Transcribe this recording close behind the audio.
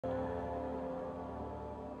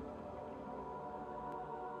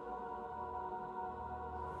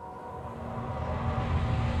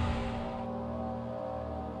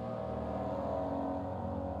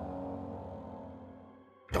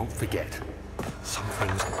don't forget. Some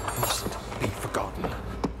things mustn't be forgotten.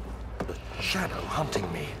 The shadow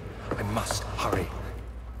hunting me. I must hurry.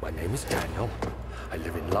 My name is Daniel. I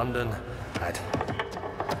live in London at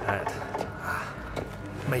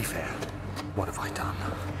Mayfair. What have I done?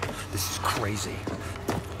 This is crazy.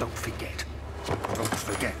 Don't forget. Don't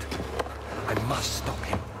forget. I must stop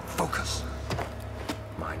him. Focus.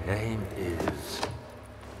 My name is...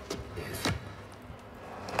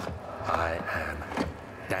 I am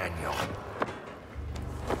Daniel.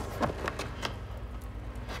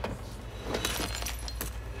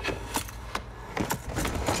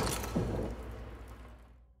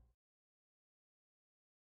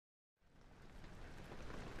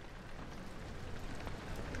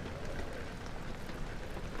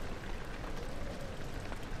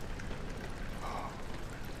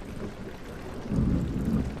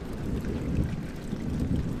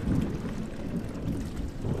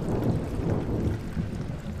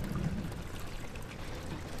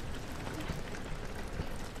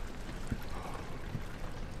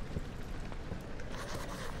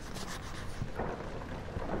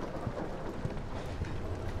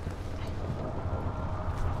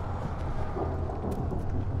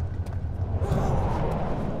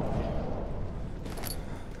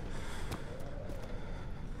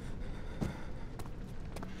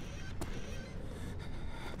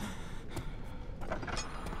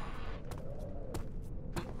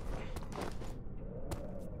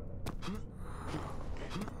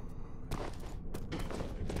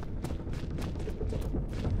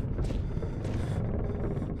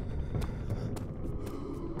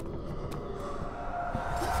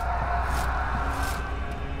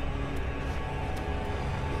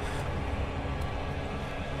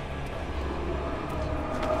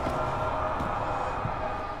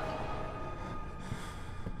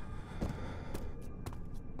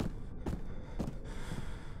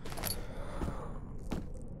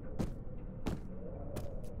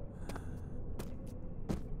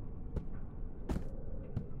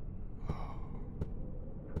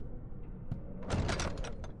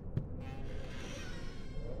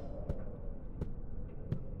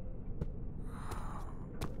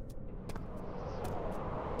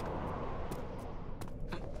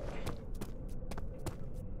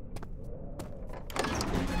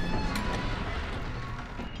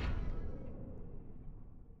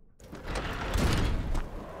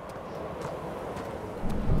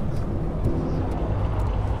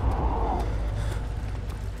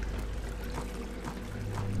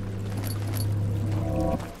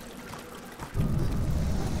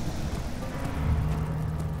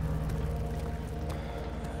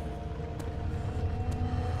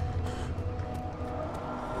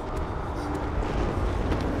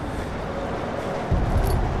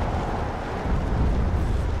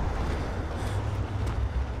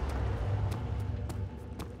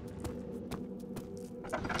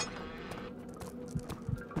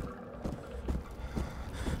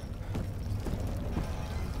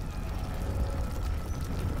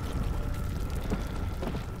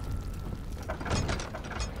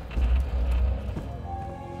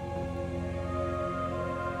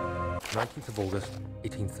 August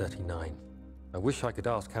 1839. I wish I could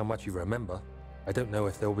ask how much you remember. I don't know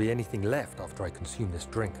if there will be anything left after I consume this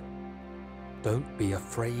drink. Don't be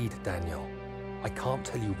afraid, Daniel. I can't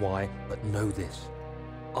tell you why, but know this.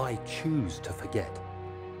 I choose to forget.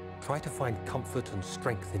 Try to find comfort and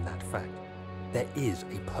strength in that fact. There is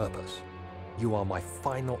a purpose. You are my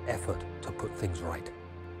final effort to put things right.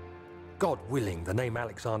 God willing, the name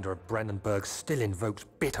Alexander of Brandenburg still invokes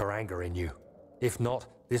bitter anger in you. If not,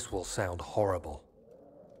 this will sound horrible.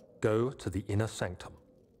 Go to the inner sanctum,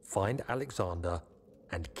 find Alexander,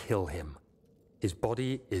 and kill him. His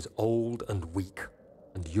body is old and weak,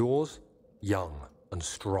 and yours, young and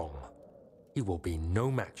strong. He will be no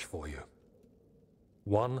match for you.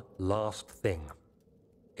 One last thing.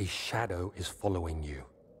 A shadow is following you.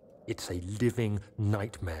 It's a living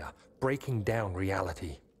nightmare, breaking down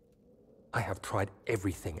reality. I have tried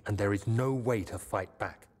everything, and there is no way to fight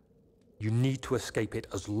back. You need to escape it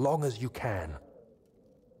as long as you can.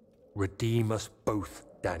 Redeem us both,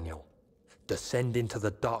 Daniel. Descend into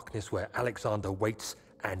the darkness where Alexander waits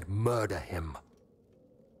and murder him.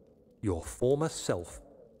 Your former self,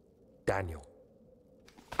 Daniel.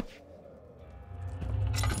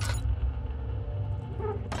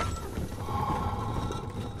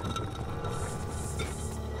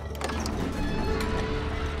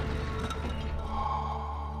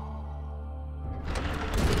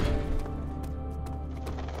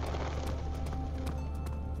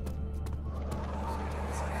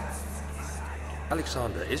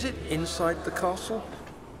 Alexander, is it inside the castle?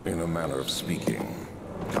 In a manner of speaking.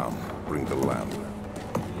 Come, bring the lamp.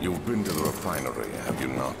 You've been to the refinery, have you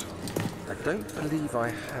not? I don't believe I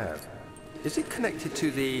have. Is it connected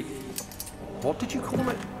to the... what did you call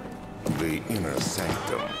it? The inner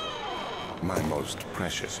sanctum. My most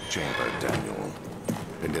precious chamber, Daniel.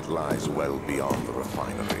 And it lies well beyond the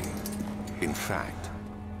refinery. In fact,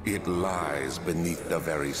 it lies beneath the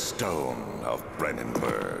very stone of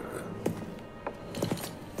Brennenburg.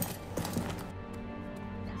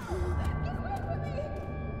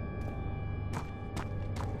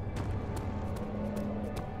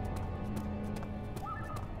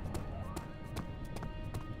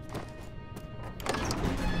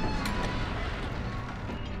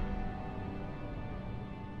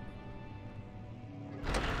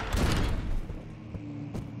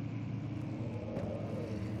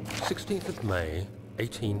 May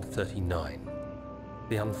 1839.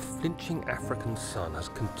 The unflinching African sun has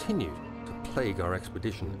continued to plague our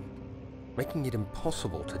expedition, making it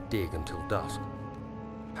impossible to dig until dusk.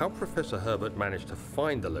 How Professor Herbert managed to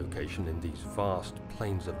find the location in these vast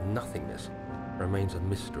plains of nothingness remains a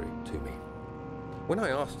mystery to me. When I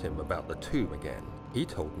asked him about the tomb again, he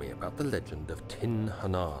told me about the legend of Tin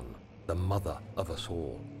Hanan, the mother of us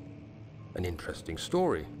all. An interesting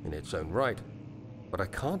story in its own right, but I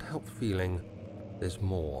can't help feeling there's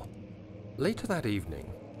more. Later that evening,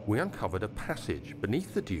 we uncovered a passage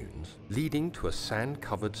beneath the dunes leading to a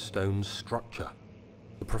sand-covered stone structure.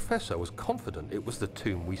 The professor was confident it was the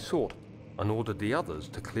tomb we sought and ordered the others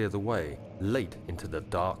to clear the way late into the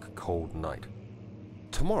dark, cold night.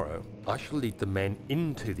 Tomorrow, I shall lead the men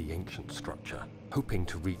into the ancient structure, hoping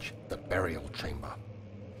to reach the burial chamber.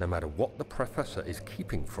 No matter what the professor is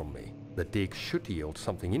keeping from me, the dig should yield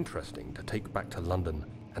something interesting to take back to London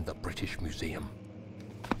and the British Museum.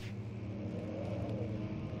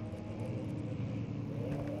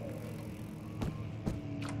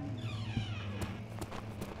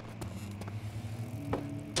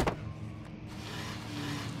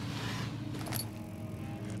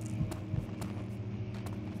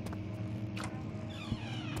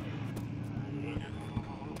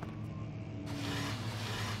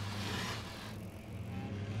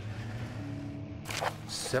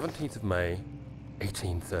 May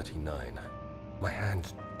 1839. My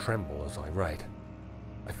hands tremble as I write.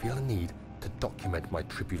 I feel a need to document my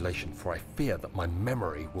tribulation, for I fear that my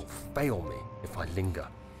memory will fail me if I linger.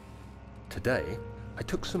 Today, I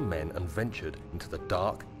took some men and ventured into the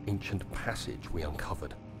dark, ancient passage we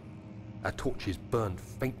uncovered. Our torches burned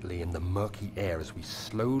faintly in the murky air as we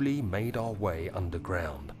slowly made our way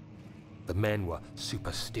underground. The men were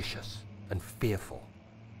superstitious and fearful.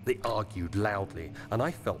 They argued loudly, and I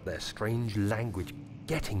felt their strange language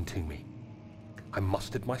getting to me. I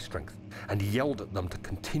mustered my strength and yelled at them to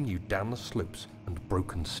continue down the slopes and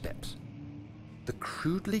broken steps. The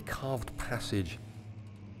crudely carved passage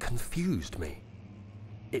confused me.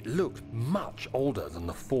 It looked much older than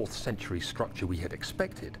the 4th century structure we had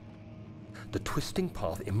expected. The twisting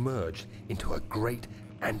path emerged into a great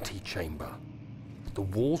antechamber. The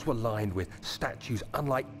walls were lined with statues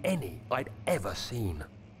unlike any I'd ever seen.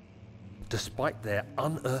 Despite their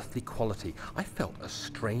unearthly quality, I felt a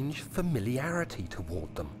strange familiarity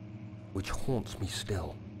toward them, which haunts me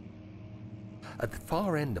still. At the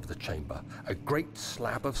far end of the chamber, a great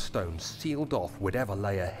slab of stone sealed off whatever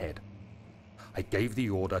lay ahead. I gave the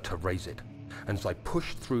order to raise it, and as I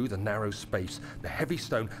pushed through the narrow space, the heavy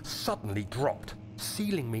stone suddenly dropped,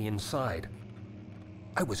 sealing me inside.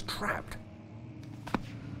 I was trapped.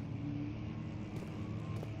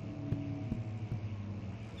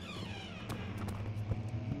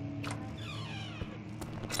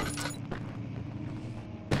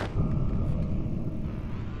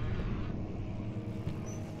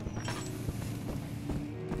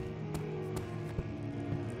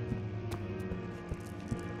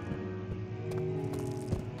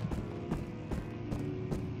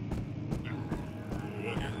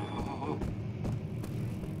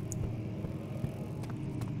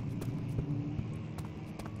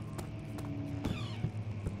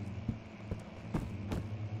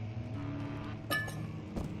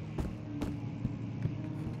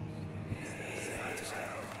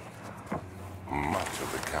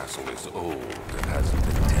 Is old and hasn't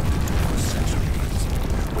been tended to for centuries.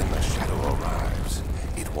 When the shadow arrives,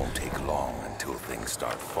 it won't take long until things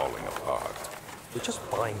start falling apart. We're just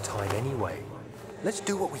buying time anyway. Let's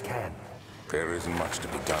do what we can. There isn't much to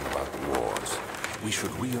be done about the wars. We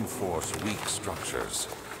should reinforce weak structures.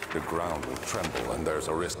 The ground will tremble and there's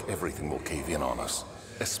a risk everything will cave in on us,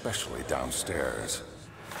 especially downstairs.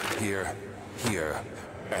 Here,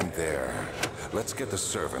 and there. Let's get the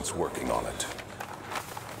servants working on it.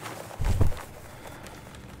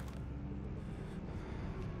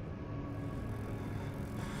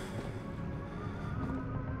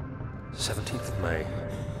 17th of May,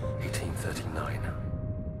 1839.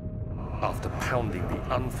 After pounding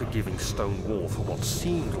the unforgiving stone wall for what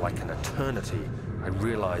seemed like an eternity, I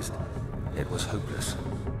realized it was hopeless.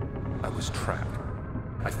 I was trapped.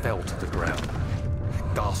 I fell to the ground,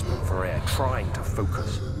 gasping for air, trying to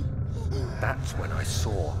focus. That's when I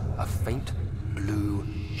saw a faint blue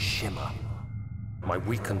shimmer. My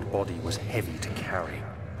weakened body was heavy to carry,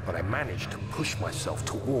 but I managed to push myself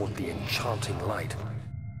toward the enchanting light.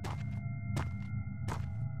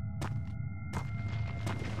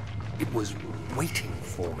 It was waiting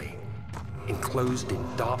for me. Enclosed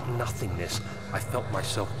in dark nothingness, I felt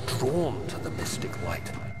myself drawn to the mystic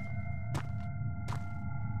light.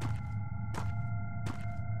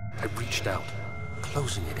 I reached out,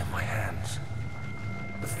 closing it in my hands.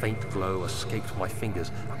 The faint glow escaped my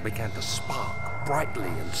fingers and began to spark brightly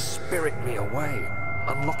and spirit me away,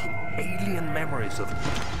 unlocking alien memories of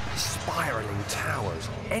spiraling towers,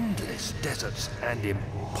 endless deserts, and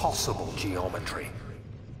impossible geometry.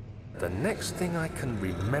 The next thing I can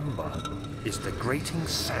remember is the grating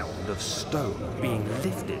sound of stone being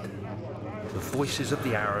lifted, the voices of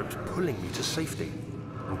the Arabs pulling me to safety,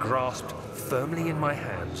 and grasped firmly in my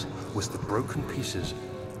hands was the broken pieces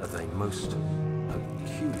of a most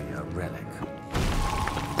peculiar relic.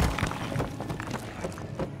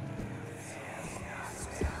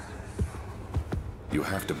 You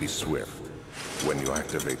have to be swift when you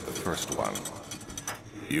activate the first one.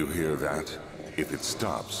 You hear that? If it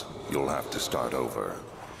stops, you'll have to start over.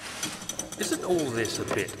 Isn't all this a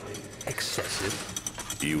bit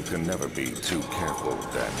excessive? You can never be too careful,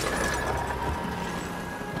 Daniel.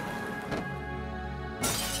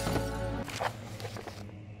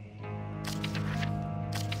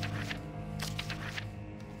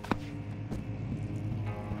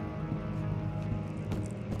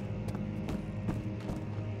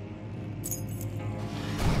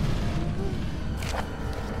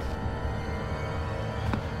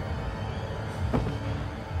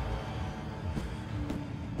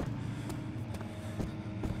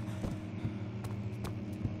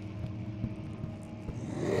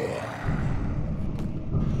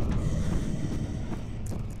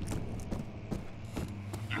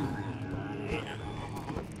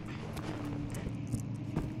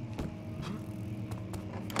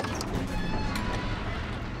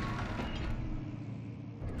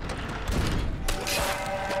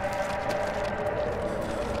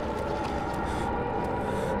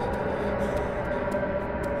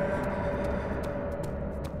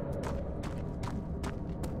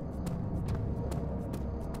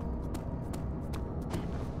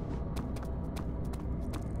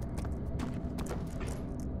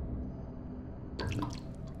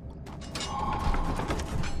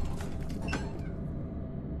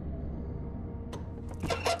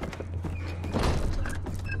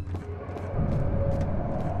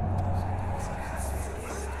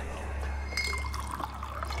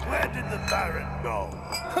 Where did the Baron go?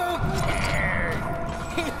 Who cares?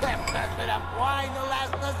 He left us enough wine to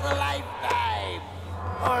last us a lifetime.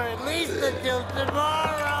 Or at least until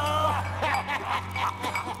tomorrow.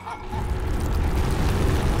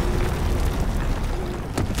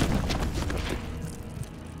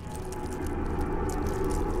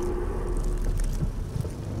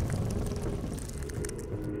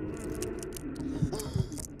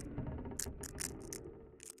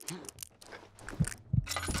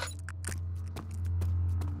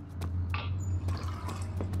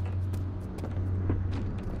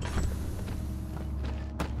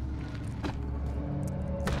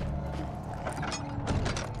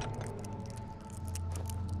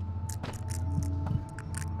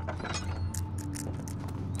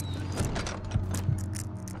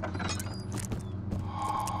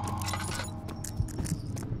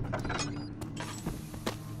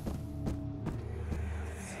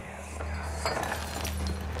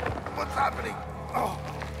 What's happening? Oh,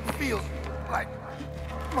 it feels like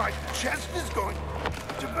my chest is going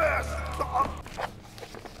to burst. Oh.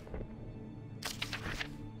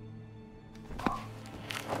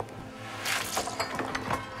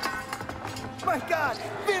 My God!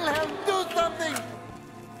 Wilhelm, do something!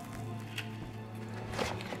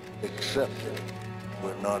 Accept it.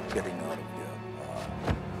 We're not getting out of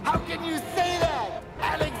here. How can you say that?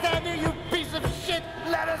 Alexander, you piece of shit!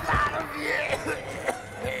 Let us out of here!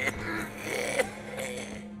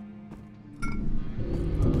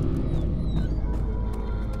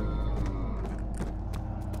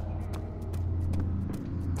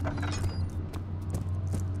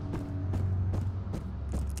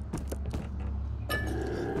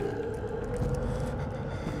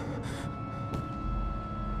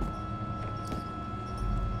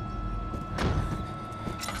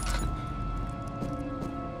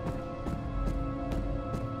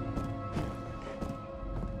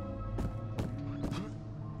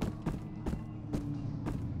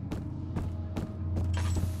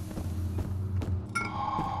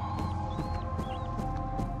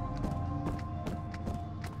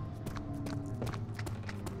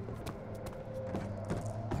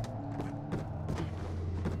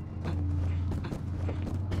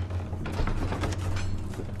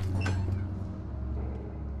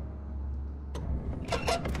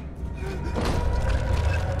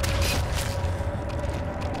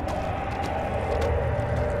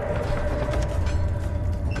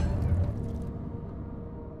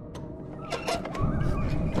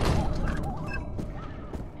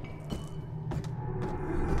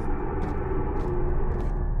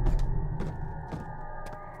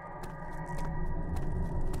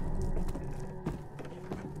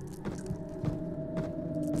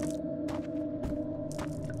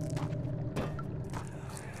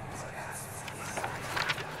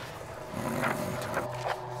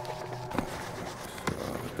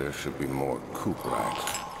 There should be more coop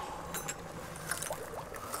racks.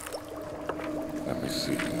 Let me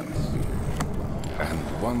see. And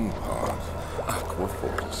one part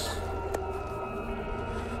aquafortis.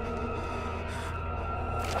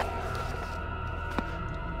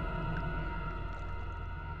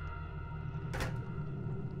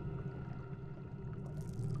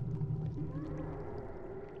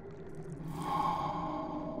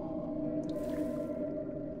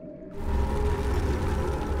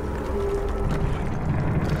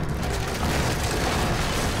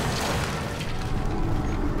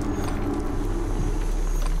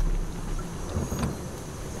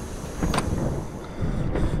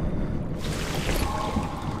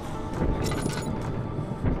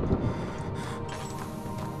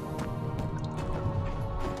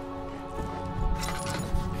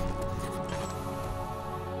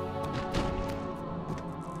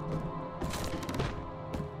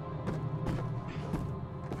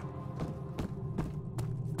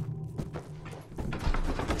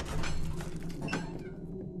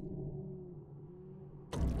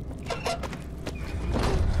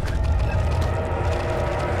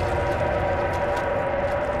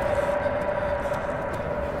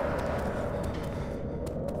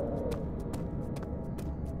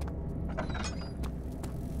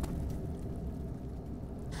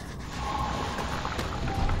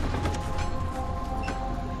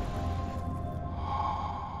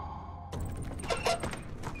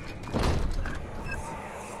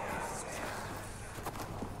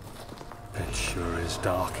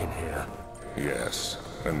 Dark in here. Yes,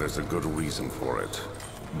 and there's a good reason for it.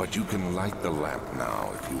 But you can light the lamp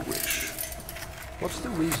now if you wish. What's the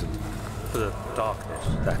reason? For the darkness,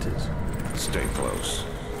 that is. Stay close.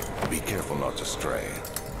 Be careful not to stray.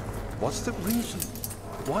 What's the reason?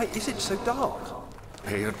 Why is it so dark?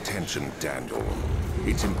 Pay attention, Daniel.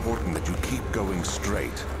 It's important that you keep going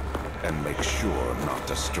straight and make sure not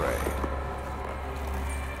to stray.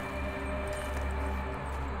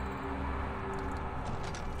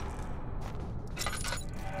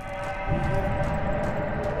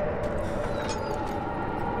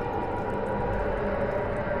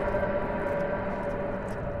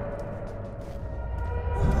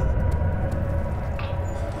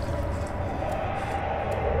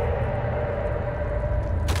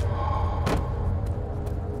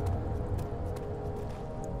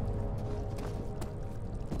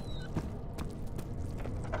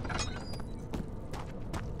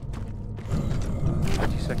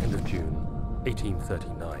 June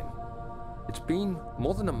 1839. It's been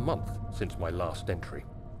more than a month since my last entry.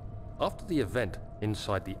 After the event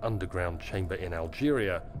inside the underground chamber in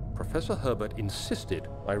Algeria, Professor Herbert insisted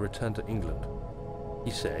I return to England.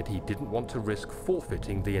 He said he didn't want to risk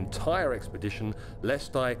forfeiting the entire expedition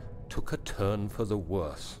lest I took a turn for the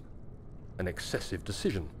worse. An excessive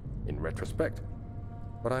decision, in retrospect,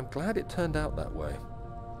 but I'm glad it turned out that way.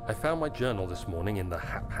 I found my journal this morning in the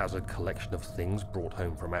haphazard collection of things brought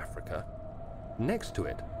home from Africa. Next to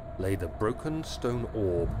it lay the broken stone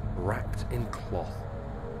orb wrapped in cloth.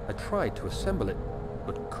 I tried to assemble it,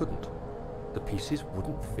 but couldn't. The pieces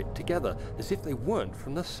wouldn't fit together, as if they weren't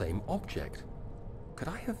from the same object. Could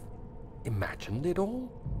I have imagined it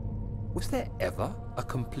all? Was there ever a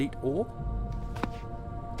complete orb?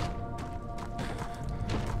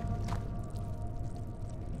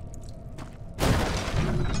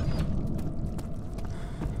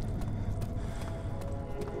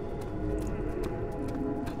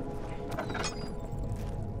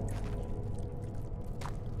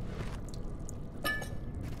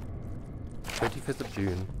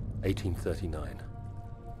 June 1839.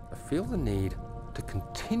 I feel the need to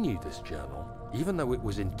continue this journal, even though it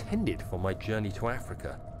was intended for my journey to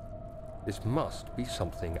Africa. This must be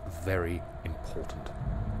something very important.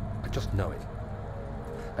 I just know it.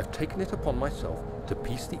 I've taken it upon myself to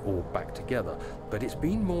piece the orb back together, but it's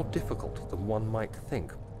been more difficult than one might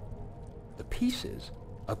think. The pieces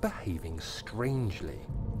are behaving strangely.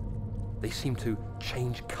 They seem to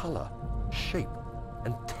change color, shape,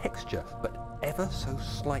 and texture, but ever so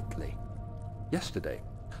slightly. Yesterday,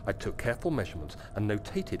 I took careful measurements and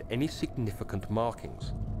notated any significant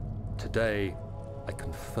markings. Today, I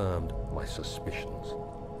confirmed my suspicions.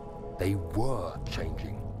 They were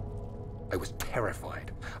changing. I was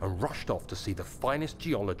terrified and rushed off to see the finest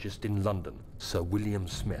geologist in London, Sir William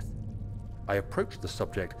Smith. I approached the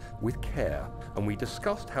subject with care, and we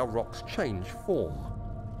discussed how rocks change form.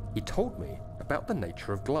 He told me about the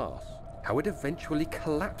nature of glass, how it eventually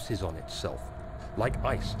collapses on itself, like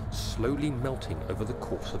ice slowly melting over the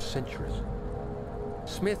course of centuries.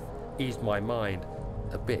 Smith eased my mind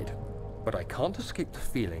a bit, but I can't escape the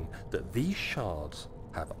feeling that these shards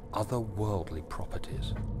have otherworldly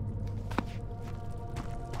properties.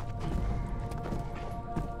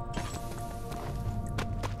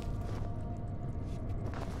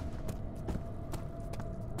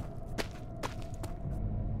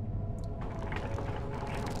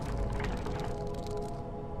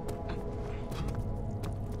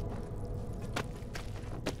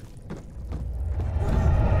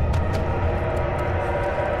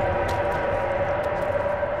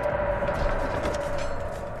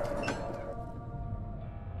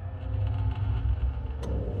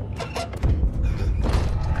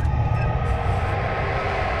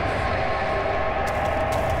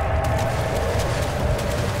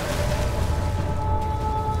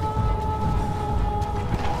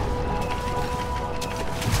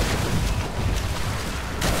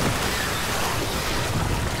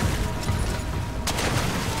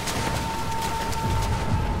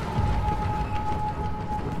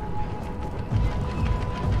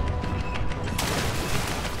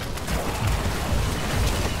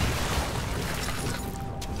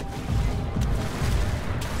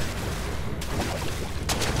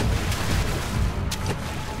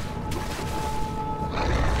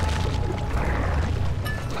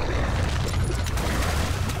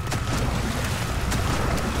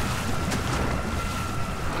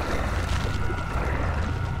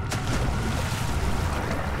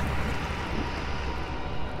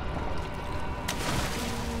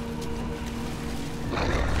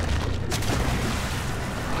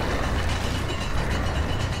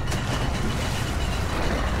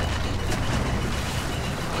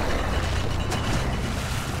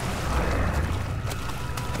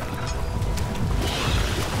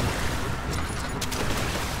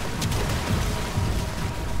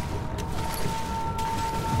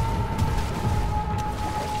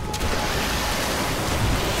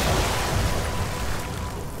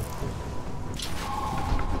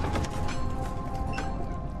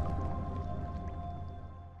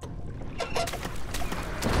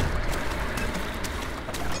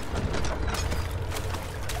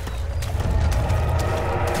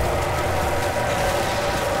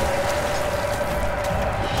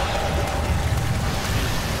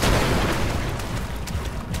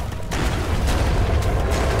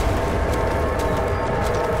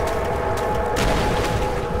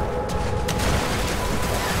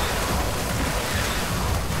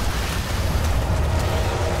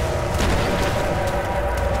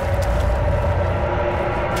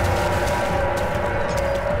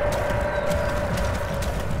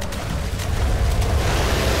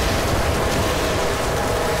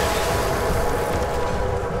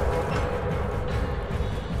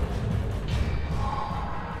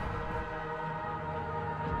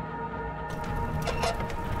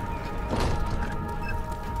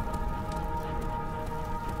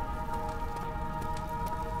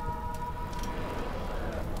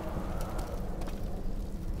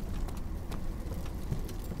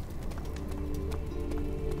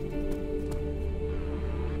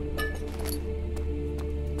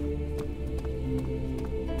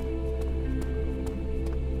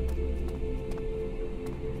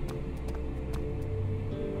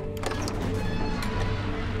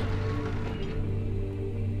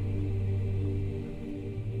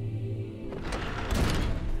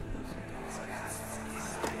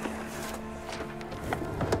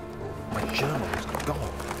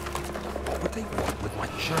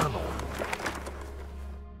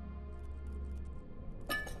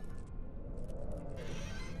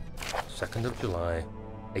 2nd of July,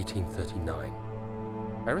 1839.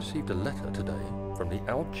 I received a letter today from the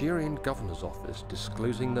Algerian governor's office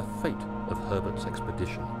disclosing the fate of Herbert's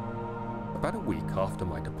expedition. About a week after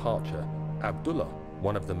my departure, Abdullah,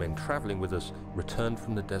 one of the men traveling with us, returned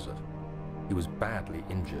from the desert. He was badly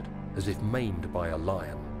injured, as if maimed by a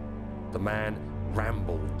lion. The man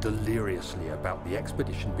rambled deliriously about the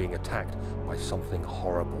expedition being attacked by something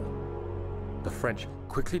horrible. The French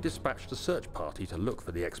quickly dispatched a search party to look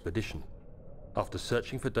for the expedition. After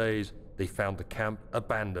searching for days, they found the camp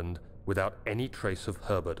abandoned without any trace of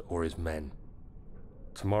Herbert or his men.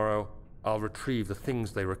 Tomorrow, I'll retrieve the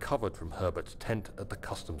things they recovered from Herbert's tent at the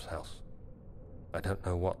customs house. I don't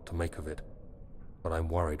know what to make of it, but I'm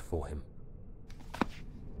worried for him.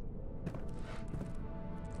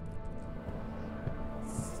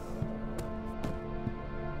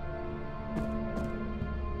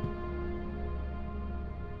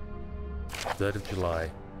 "3rd of July,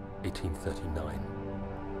 1839.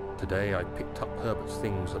 Today I picked up Herbert's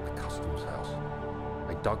things at the customs house.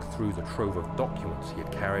 I dug through the trove of documents he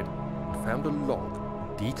had carried and found a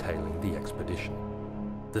log detailing the expedition.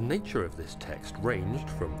 The nature of this text ranged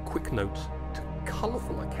from quick notes to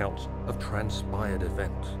colourful accounts of transpired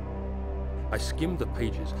events. I skimmed the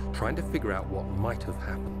pages, trying to figure out what might have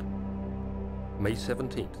happened. May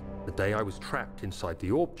 17th, the day I was trapped inside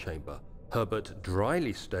the orb chamber, Herbert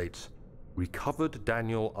dryly states, "Recovered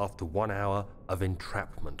Daniel after 1 hour of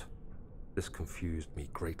entrapment." This confused me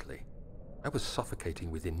greatly. I was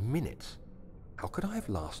suffocating within minutes. How could I have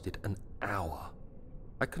lasted an hour?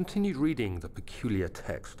 I continued reading the peculiar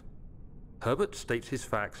text. Herbert states his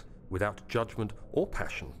facts without judgment or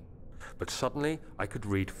passion, but suddenly I could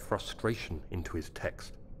read frustration into his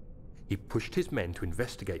text. He pushed his men to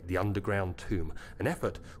investigate the underground tomb, an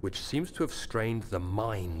effort which seems to have strained the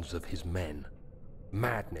minds of his men.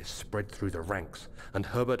 Madness spread through the ranks, and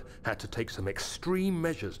Herbert had to take some extreme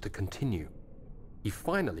measures to continue. He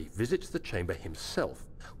finally visits the chamber himself,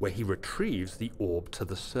 where he retrieves the orb to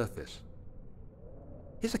the surface.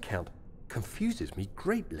 His account confuses me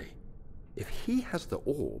greatly. If he has the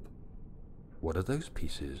orb, what are those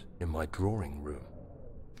pieces in my drawing room?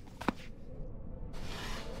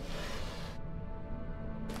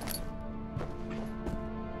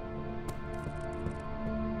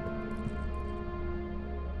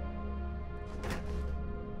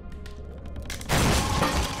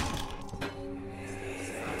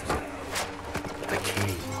 The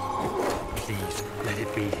key. Please, let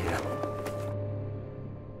it be here.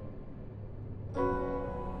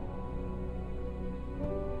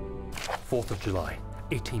 "4th of July,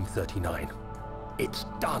 1839. It's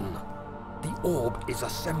done. The orb is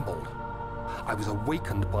assembled. I was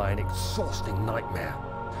awakened by an exhausting nightmare.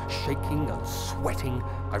 Shaking and sweating,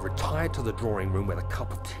 I retired to the drawing room with a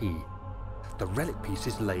cup of tea. The relic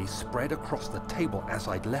pieces lay spread across the table as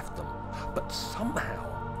I'd left them, but somehow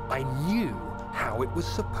I knew how it was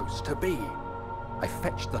supposed to be. I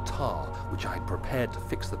fetched the tar, which I had prepared to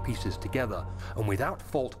fix the pieces together, and without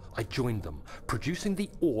fault I joined them, producing the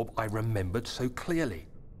orb I remembered so clearly.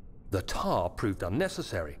 The tar proved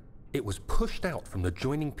unnecessary. It was pushed out from the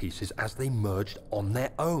joining pieces as they merged on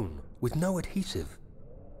their own, with no adhesive.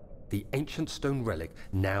 The ancient stone relic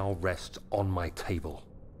now rests on my table.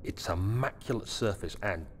 Its immaculate surface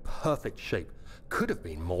and perfect shape could have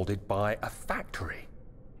been molded by a factory.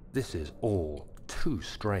 This is all too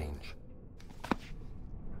strange.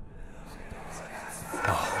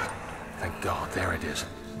 Oh, thank God, there it is.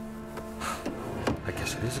 I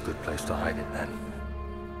guess it is a good place to hide it then.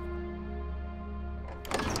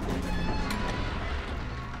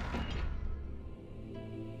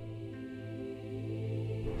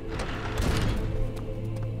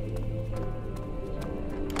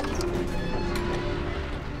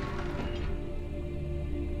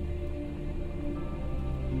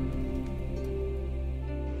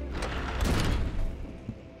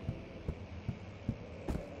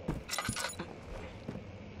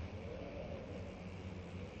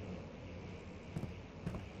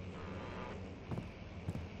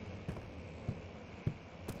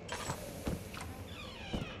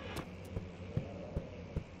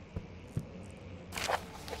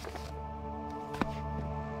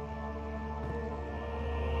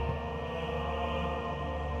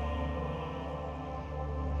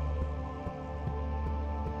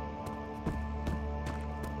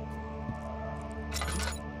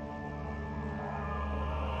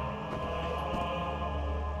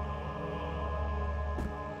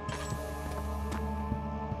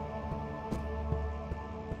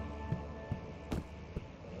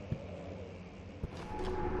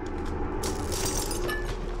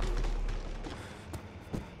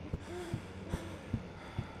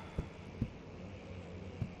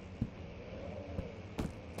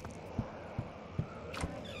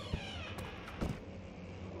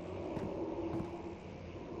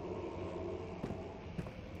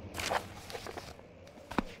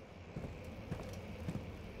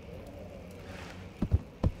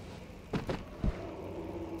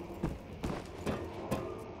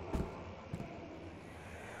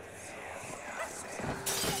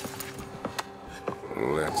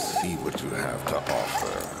 see what you have to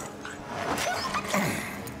offer.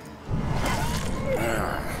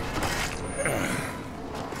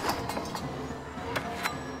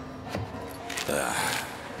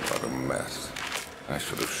 What a mess. I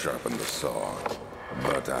should have sharpened the saw,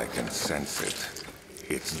 but I can sense it.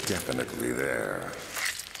 It's definitely there.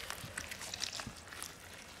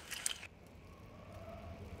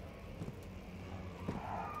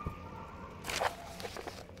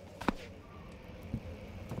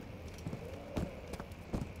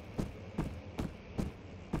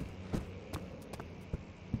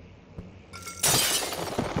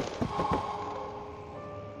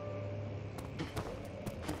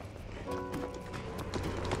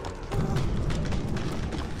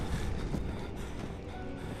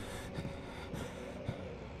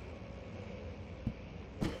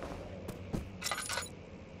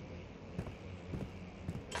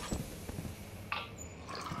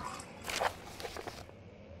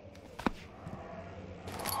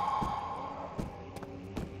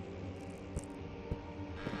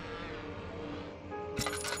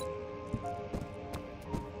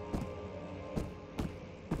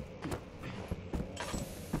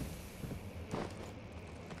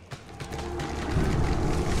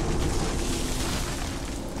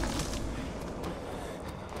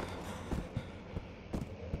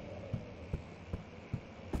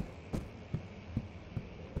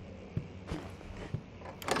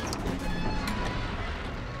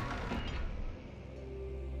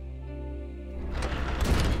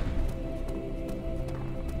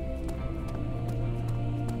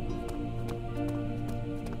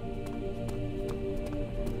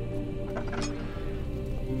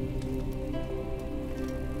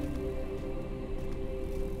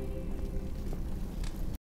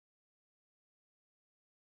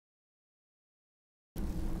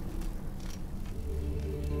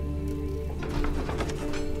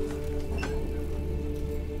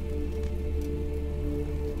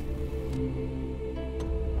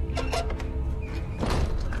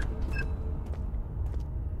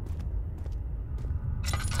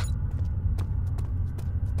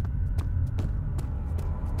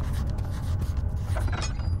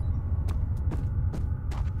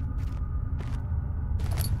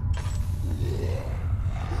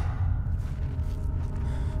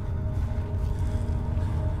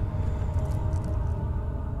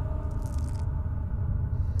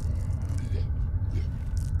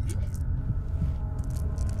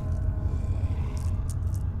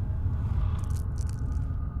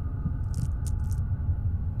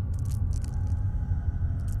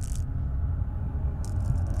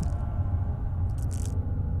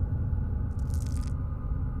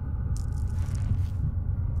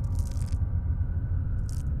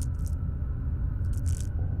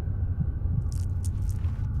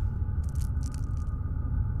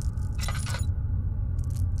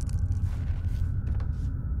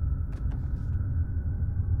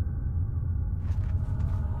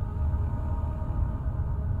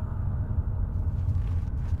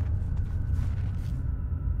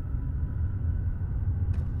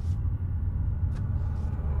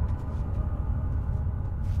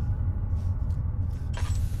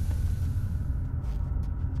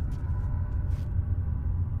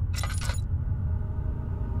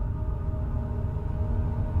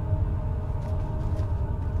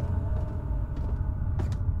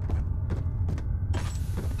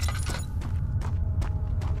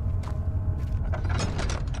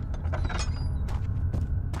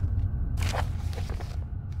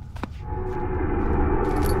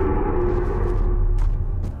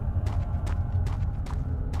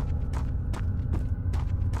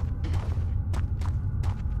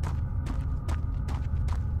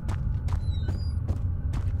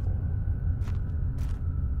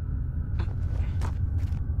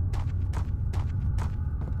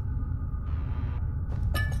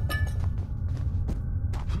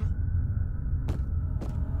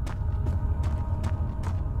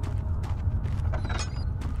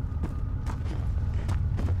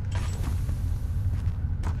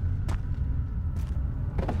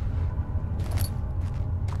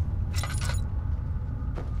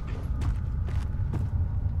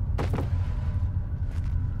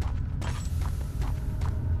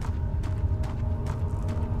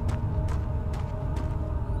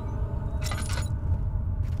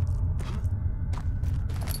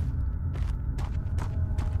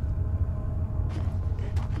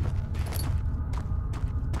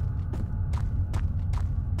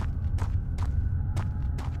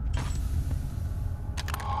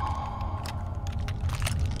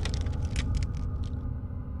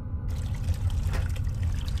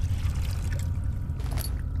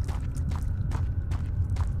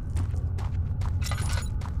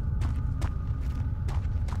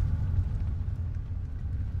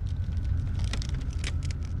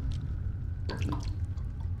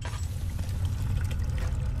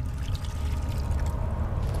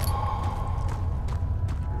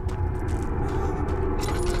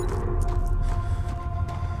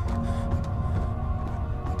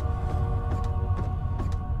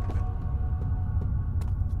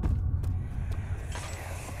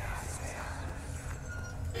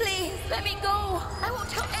 Let me go. I won't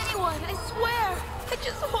tell anyone, I swear. I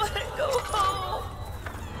just want to go home.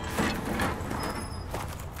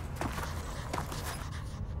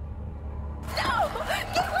 No!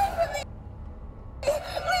 Get away from me!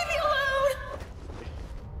 Leave me alone!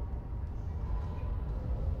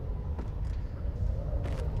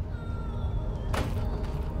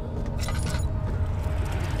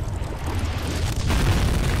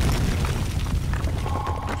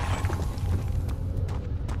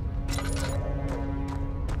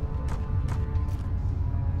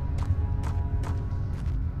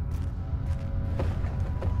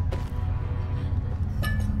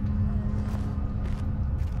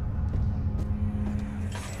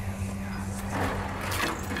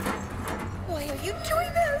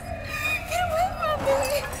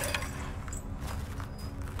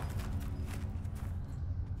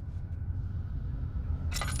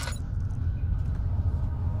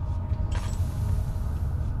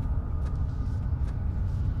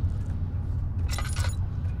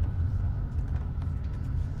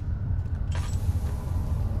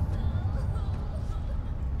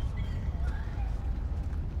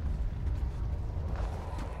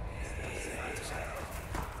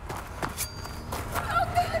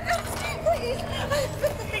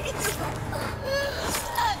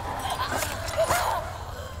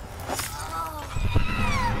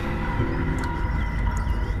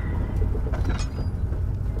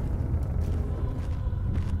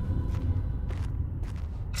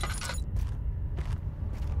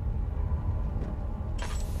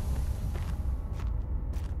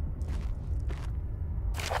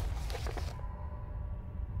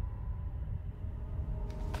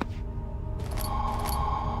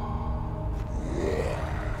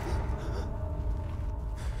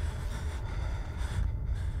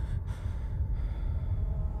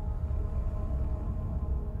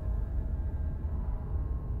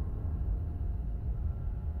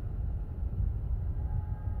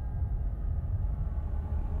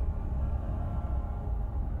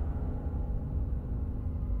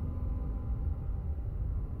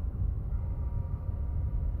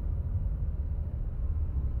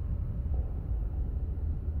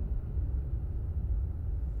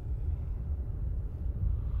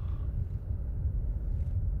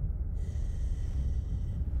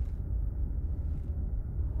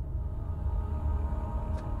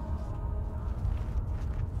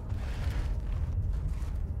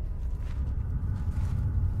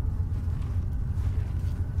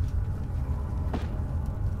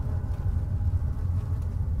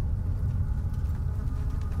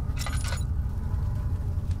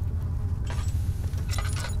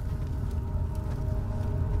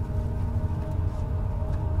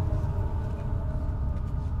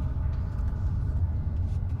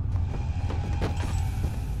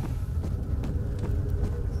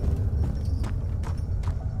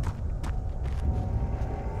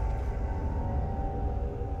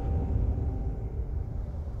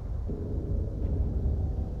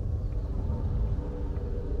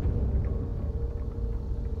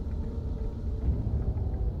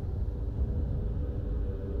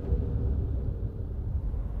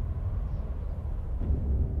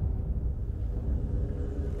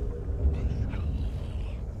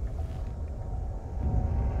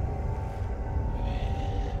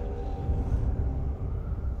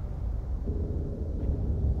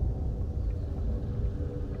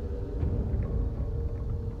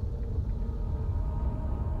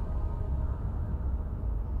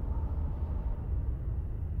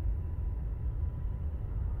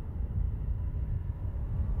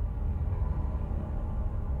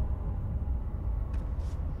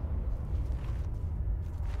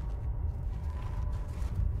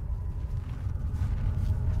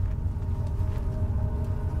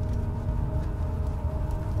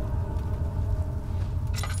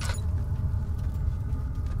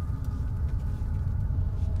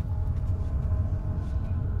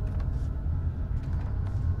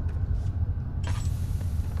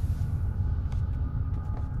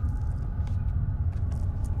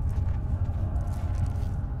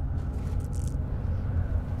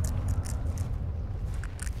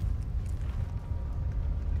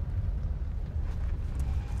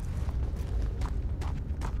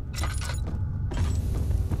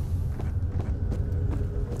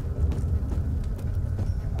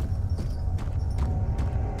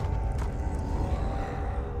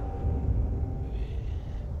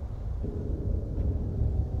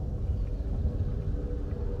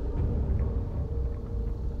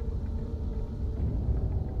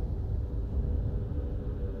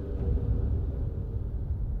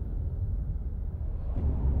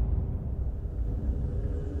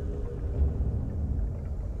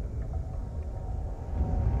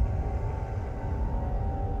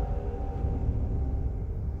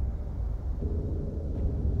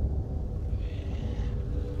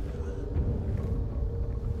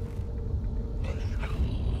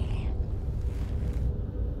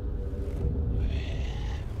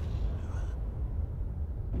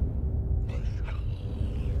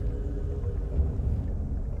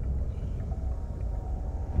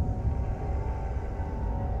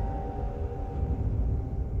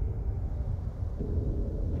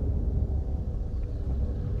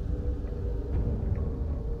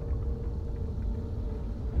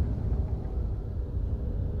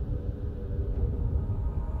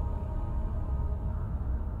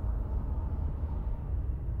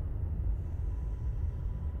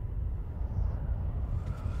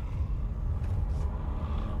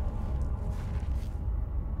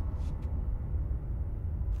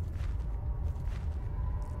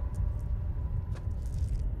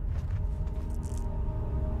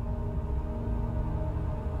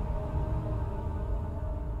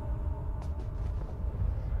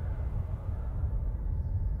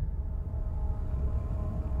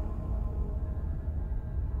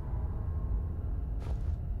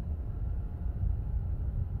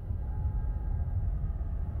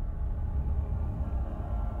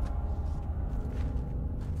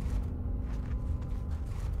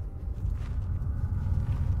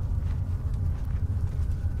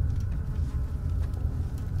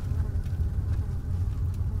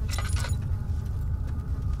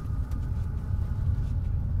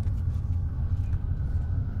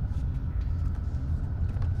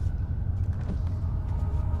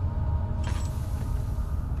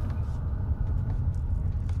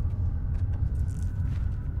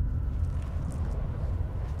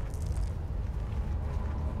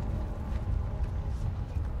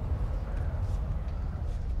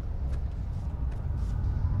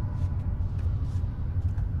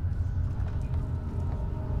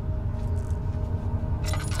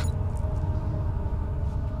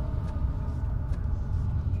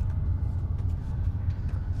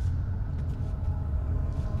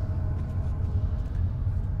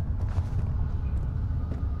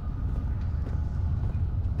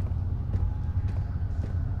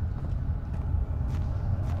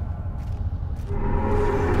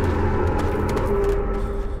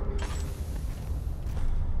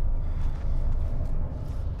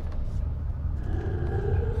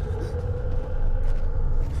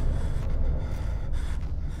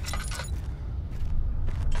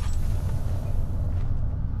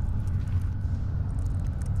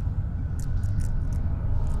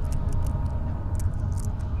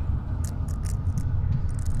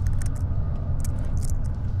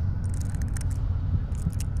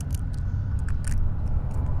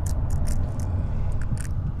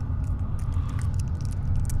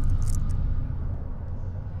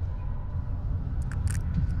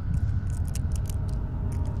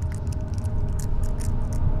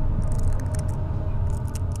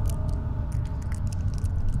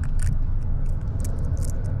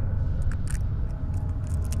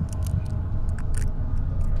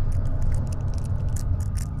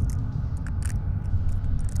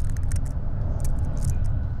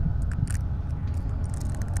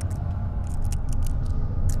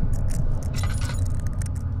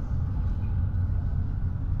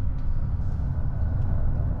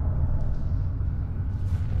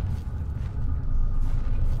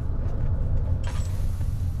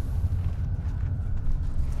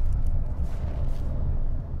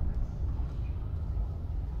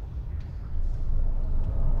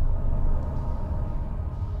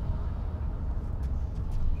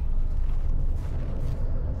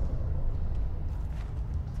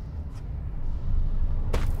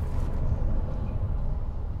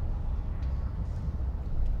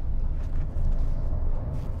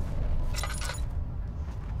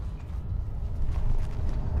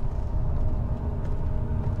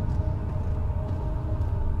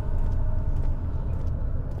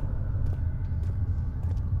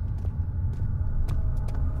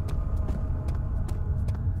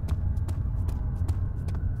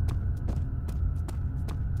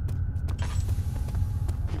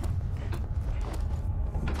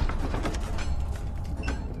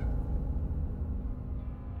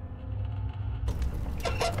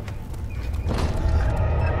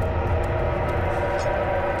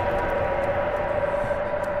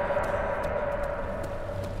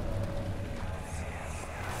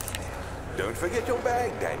 Don't forget your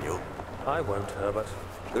bag, Daniel. I won't, Herbert.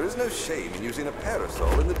 There is no shame in using a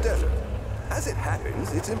parasol in the desert. As it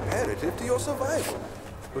happens, it's imperative to your survival.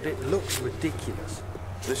 But it looks ridiculous.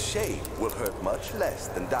 The shame will hurt much less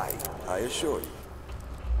than dying, I assure you.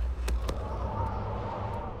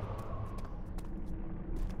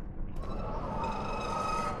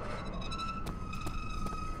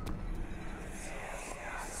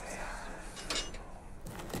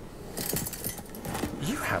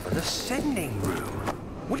 You have an ascending room.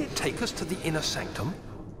 Will it take us to the inner sanctum?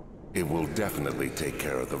 It will definitely take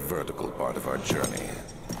care of the vertical part of our journey.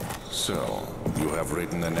 So, you have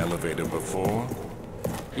ridden an elevator before?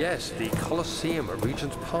 Yes, the Colosseum at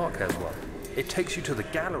Regent's Park has one. It takes you to the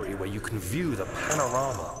gallery where you can view the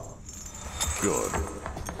panorama. Good.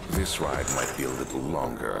 This ride might be a little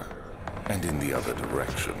longer, and in the other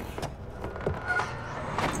direction.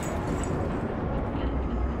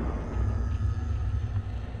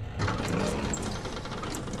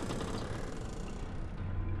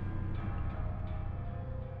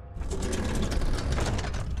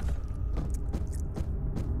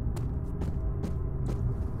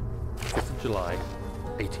 July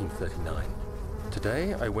 1839.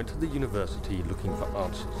 Today I went to the university looking for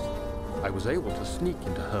answers. I was able to sneak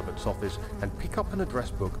into Herbert's office and pick up an address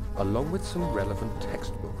book along with some relevant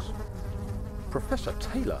textbooks. Professor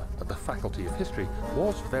Taylor at the Faculty of History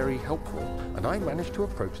was very helpful, and I managed to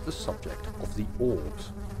approach the subject of the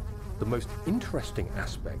orbs. The most interesting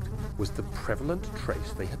aspect was the prevalent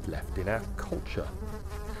trace they had left in our culture.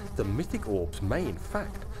 The mythic orbs may in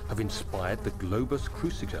fact have inspired the globus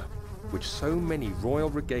cruciger, which so many royal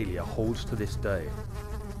regalia holds to this day.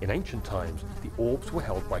 In ancient times, the orbs were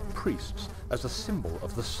held by priests as a symbol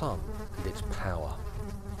of the sun and its power.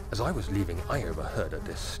 As I was leaving, I overheard a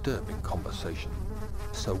disturbing conversation.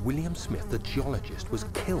 Sir William Smith, the geologist, was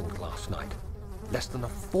killed last night. Less than a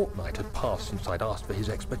fortnight had passed since I'd asked for his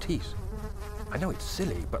expertise. I know it's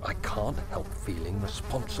silly, but I can't help feeling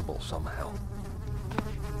responsible somehow.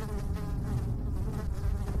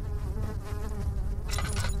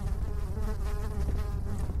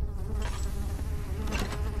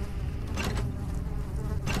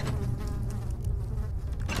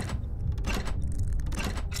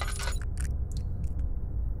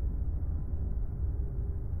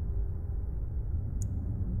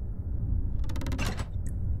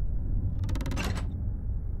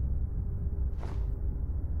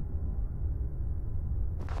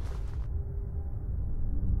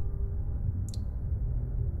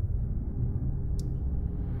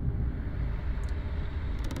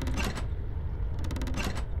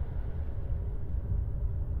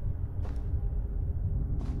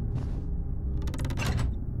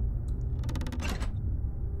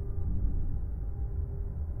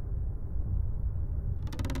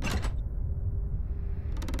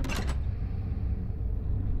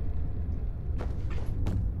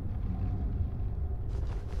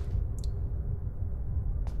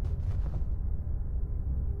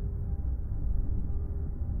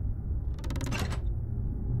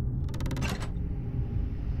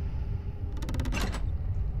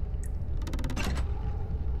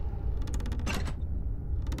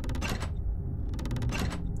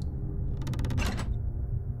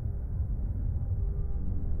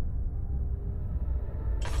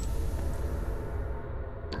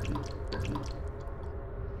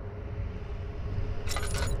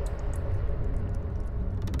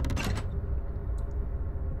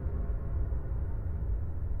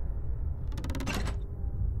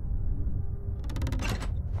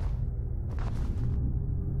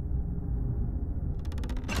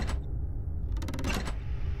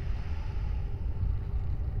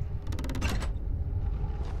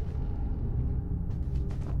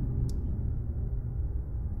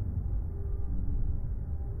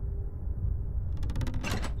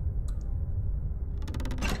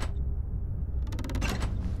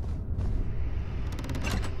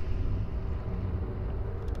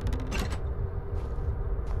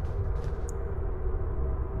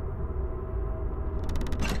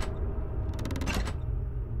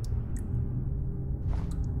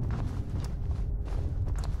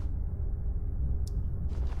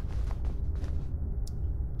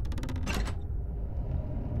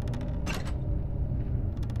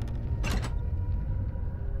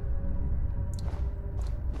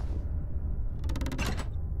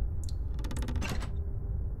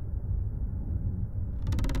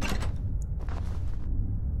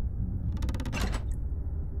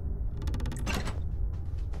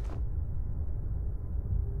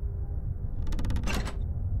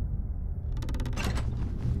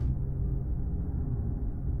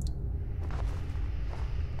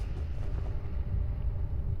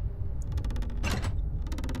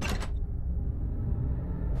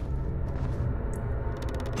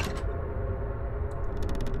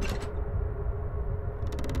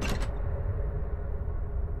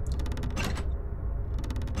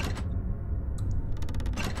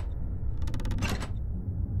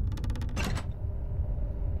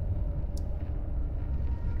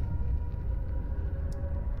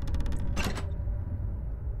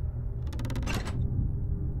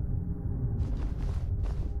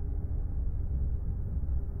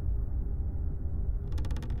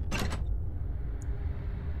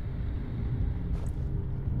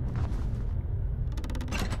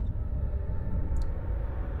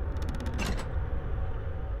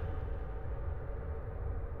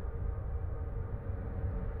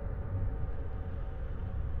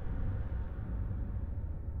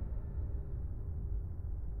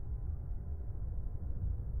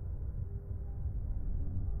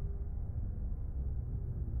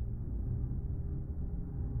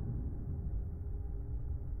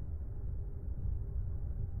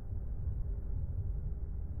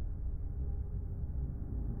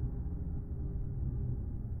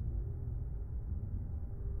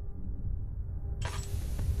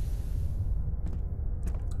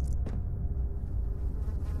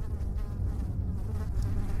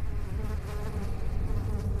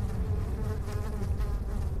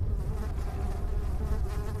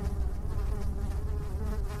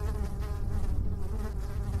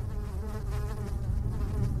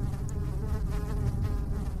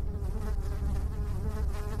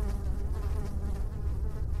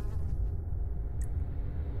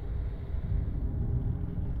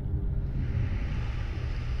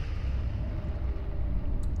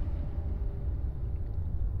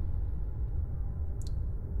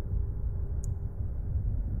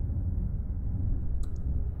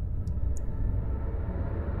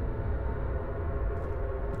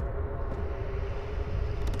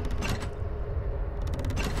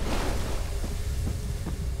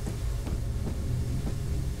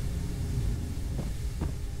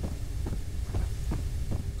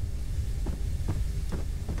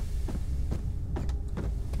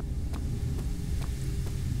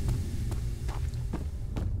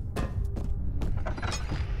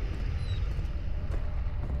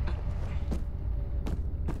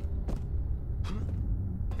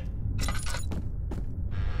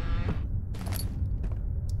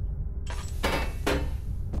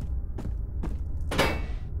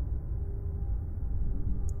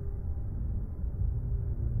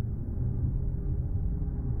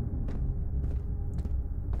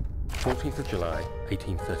 14th of July,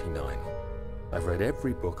 1839. I've read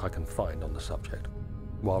every book I can find on the subject.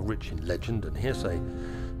 While rich in legend and hearsay,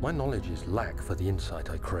 my knowledge is lack for the insight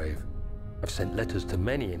I crave. I've sent letters to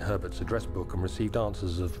many in Herbert's address book and received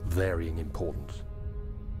answers of varying importance.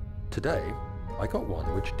 Today, I got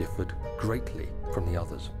one which differed greatly from the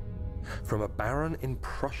others. From a baron in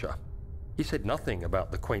Prussia. He said nothing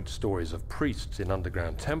about the quaint stories of priests in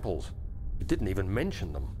underground temples. He didn't even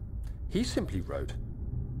mention them. He simply wrote,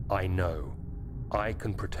 "I know. I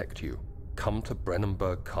can protect you. Come to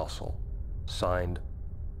Brennenburg Castle." Signed,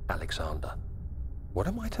 Alexander. What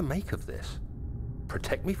am I to make of this?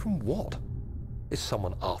 Protect me from what? Is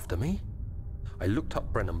someone after me? I looked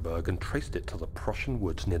up Brennenburg and traced it to the Prussian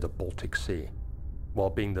woods near the Baltic Sea. While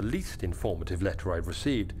being the least informative letter I've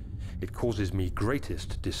received, it causes me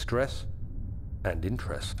greatest distress and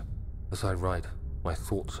interest. As I write, my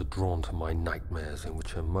thoughts are drawn to my nightmares in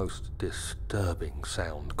which a most disturbing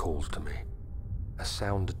sound calls to me. A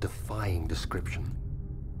sound defying description.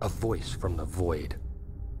 A voice from the void.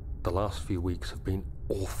 The last few weeks have been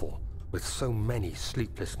awful, with so many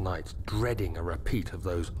sleepless nights dreading a repeat of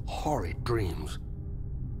those horrid dreams.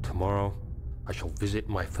 Tomorrow, I shall visit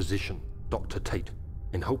my physician, Dr. Tate,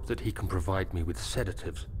 in hope that he can provide me with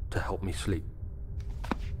sedatives to help me sleep.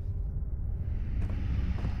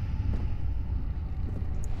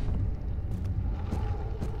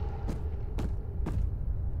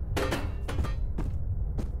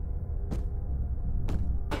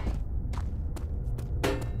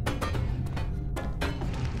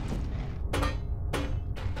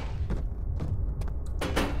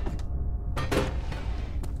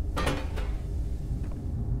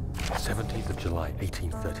 July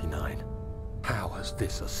 1839. How has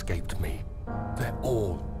this escaped me? They're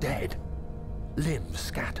all dead. Limbs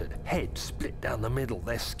scattered, head split down the middle,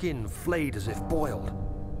 their skin flayed as if boiled.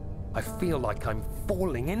 I feel like I'm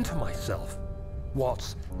falling into myself.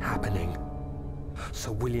 What's happening?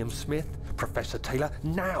 Sir William Smith, Professor Taylor,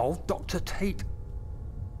 now Dr. Tate.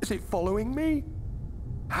 Is it following me?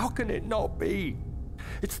 How can it not be?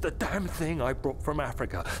 It's the damn thing I brought from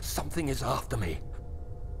Africa. Something is after me.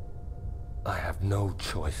 I have no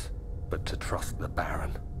choice but to trust the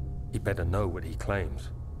Baron. He better know what he claims.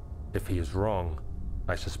 If he is wrong,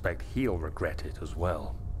 I suspect he'll regret it as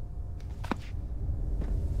well.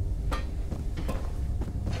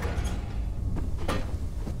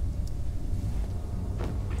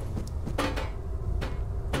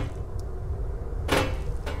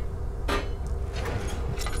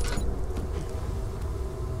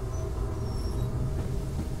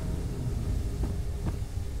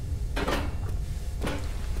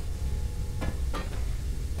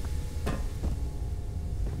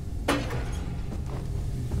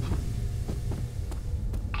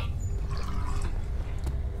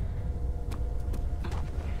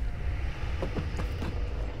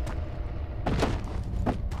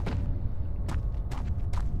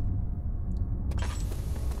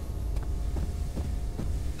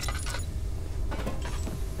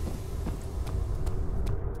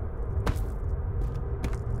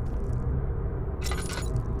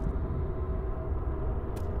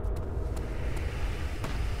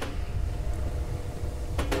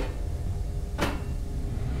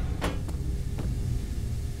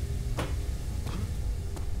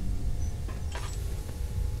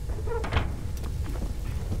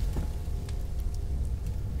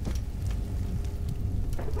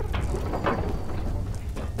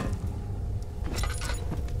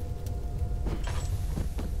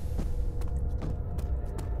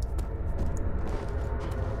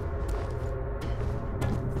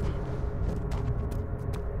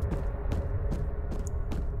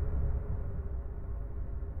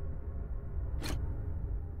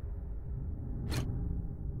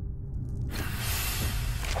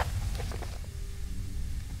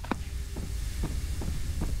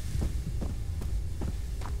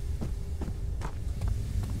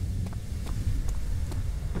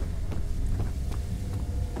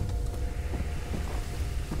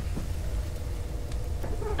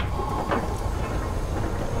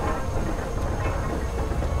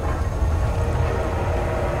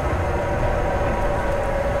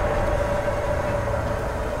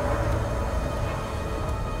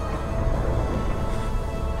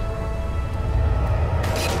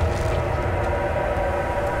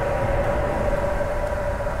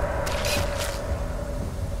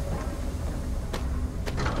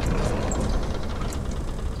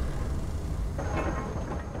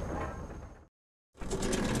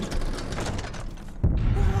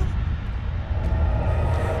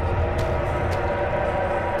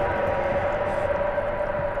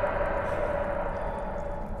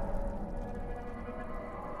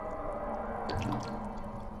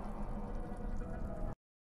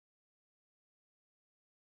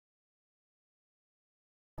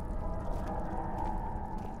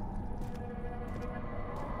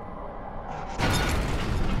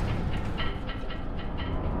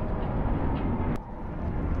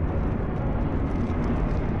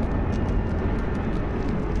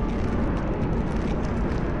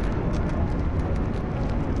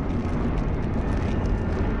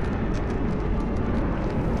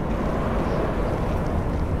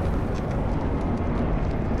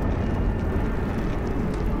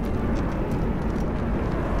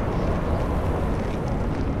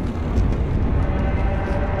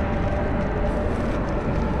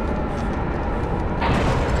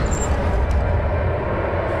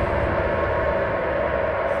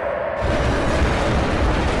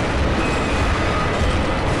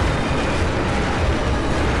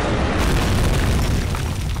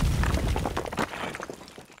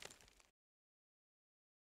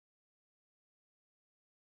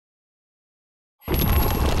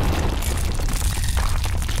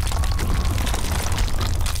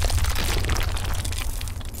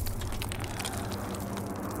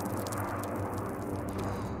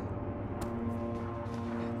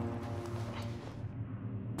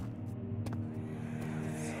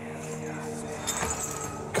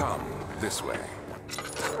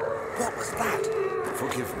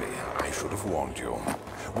 me. I should have warned you.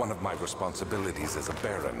 One of my responsibilities as a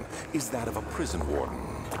Baron is that of a prison warden.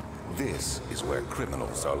 This is where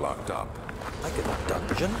criminals are locked up. Like a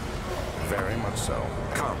dungeon? Very much so.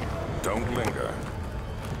 Come, don't linger.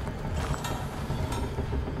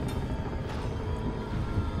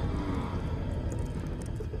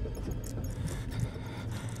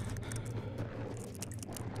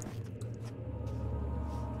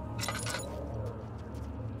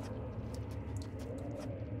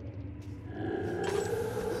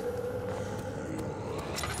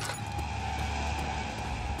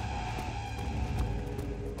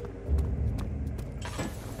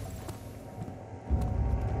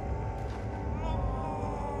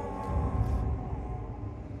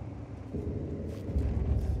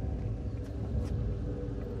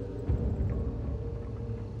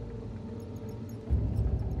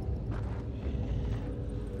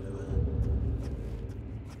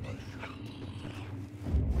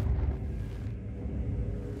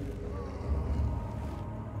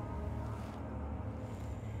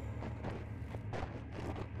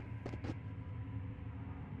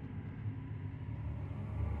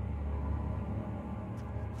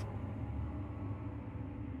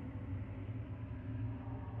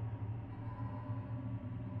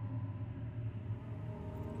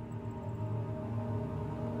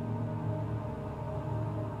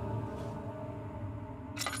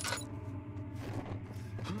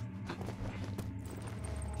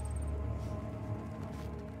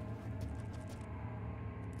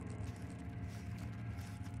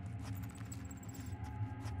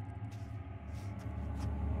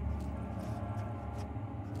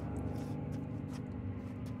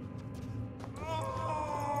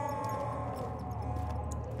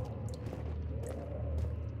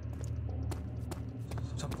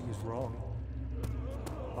 Something is wrong.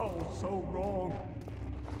 Oh, so wrong.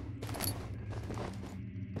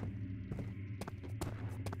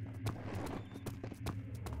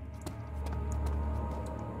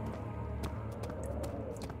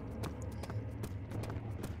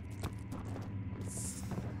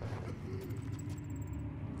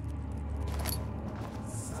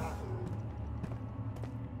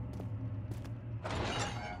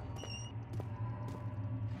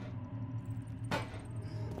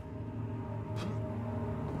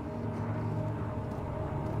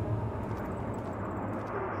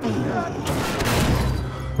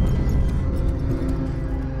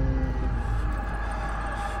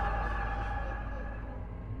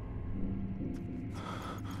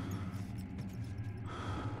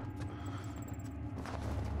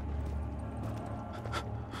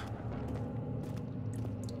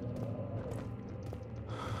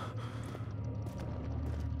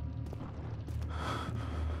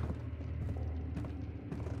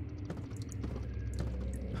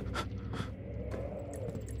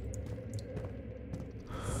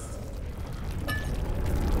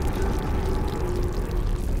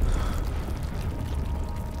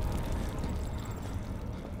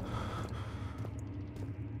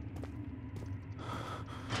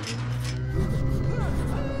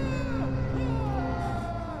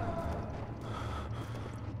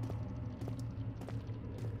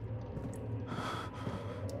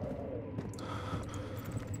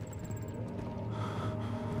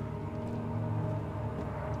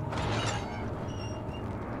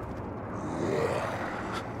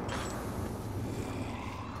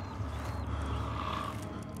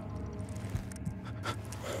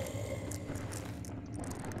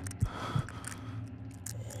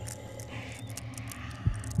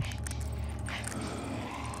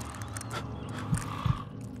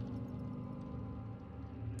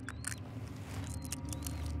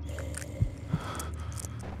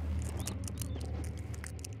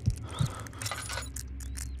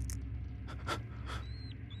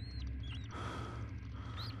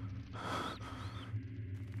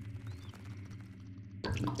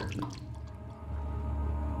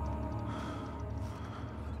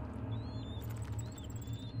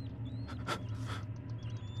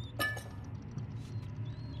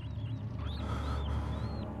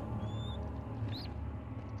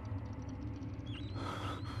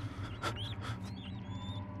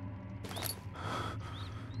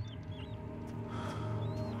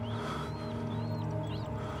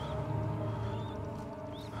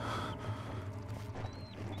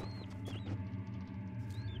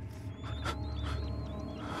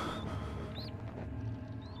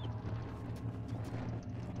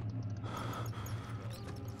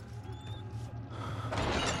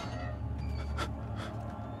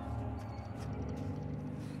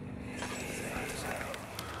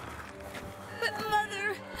 But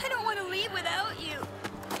Mother, I don't want to leave without you.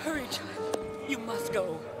 Hurry, child. You must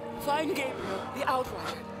go. Find Gabriel, the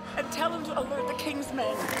Outrider, and tell him to alert the King's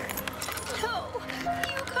men. No,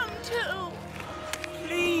 you come too.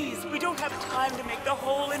 Please, we don't have time to make the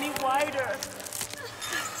hole any wider.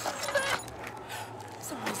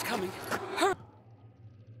 Someone's coming. Hurry!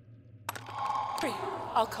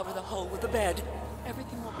 I'll cover the hole with the bed.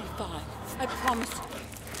 Everything will be fine. I promise.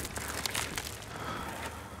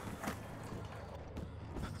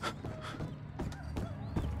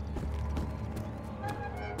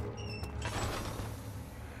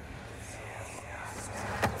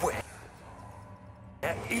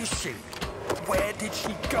 Where is she? Where did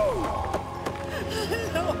she go?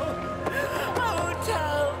 No, I won't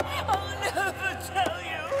tell. I'll never tell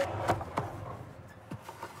you.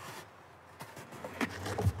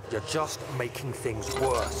 You're just making things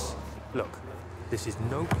worse. Look, this is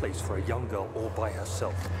no place for a young girl all by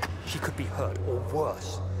herself. She could be hurt or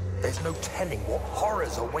worse. There's no telling what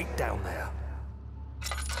horrors await down there.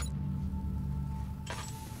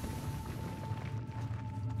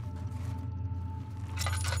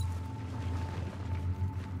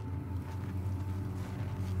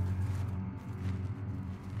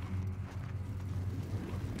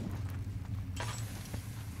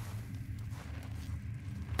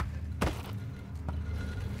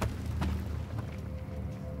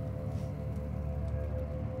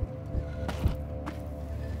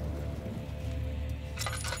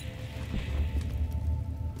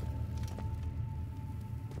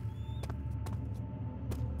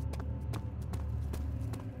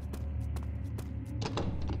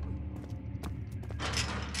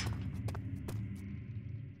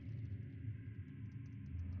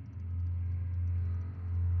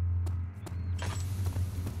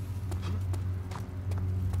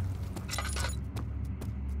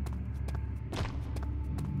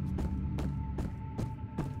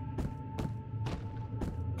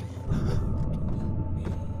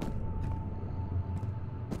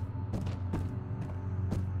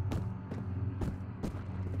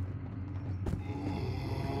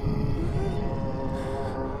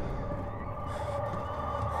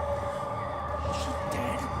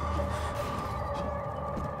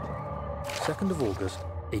 Of August,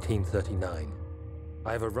 1839.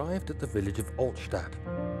 I have arrived at the village of Altstadt.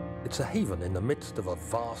 It's a haven in the midst of a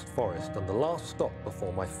vast forest and the last stop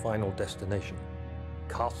before my final destination,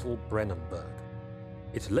 Castle Brennenburg.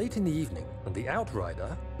 It's late in the evening, and the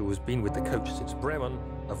Outrider, who has been with the coach since Bremen,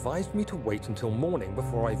 advised me to wait until morning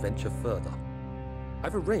before I venture further.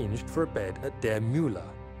 I've arranged for a bed at Der Müller,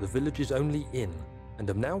 the village's only inn, and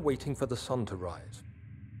am now waiting for the sun to rise.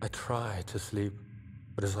 I try to sleep,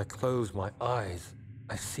 but as I close my eyes,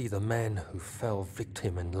 I see the men who fell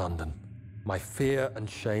victim in London. My fear and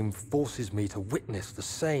shame forces me to witness the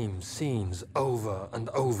same scenes over and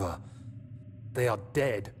over. They are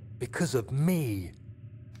dead because of me.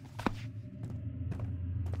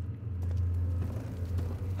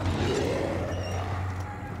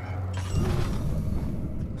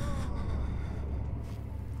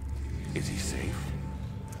 Is he safe?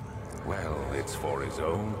 Well, it's for his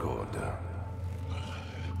own good.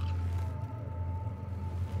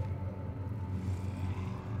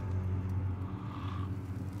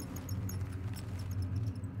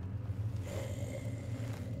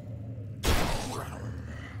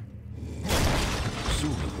 Soon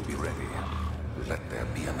he will be ready. Let there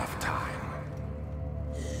be enough time.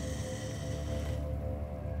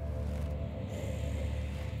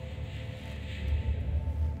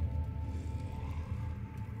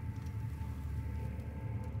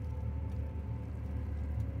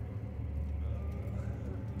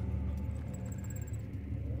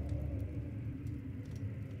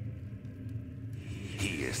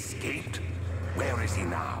 He escaped? Where is he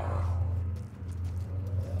now?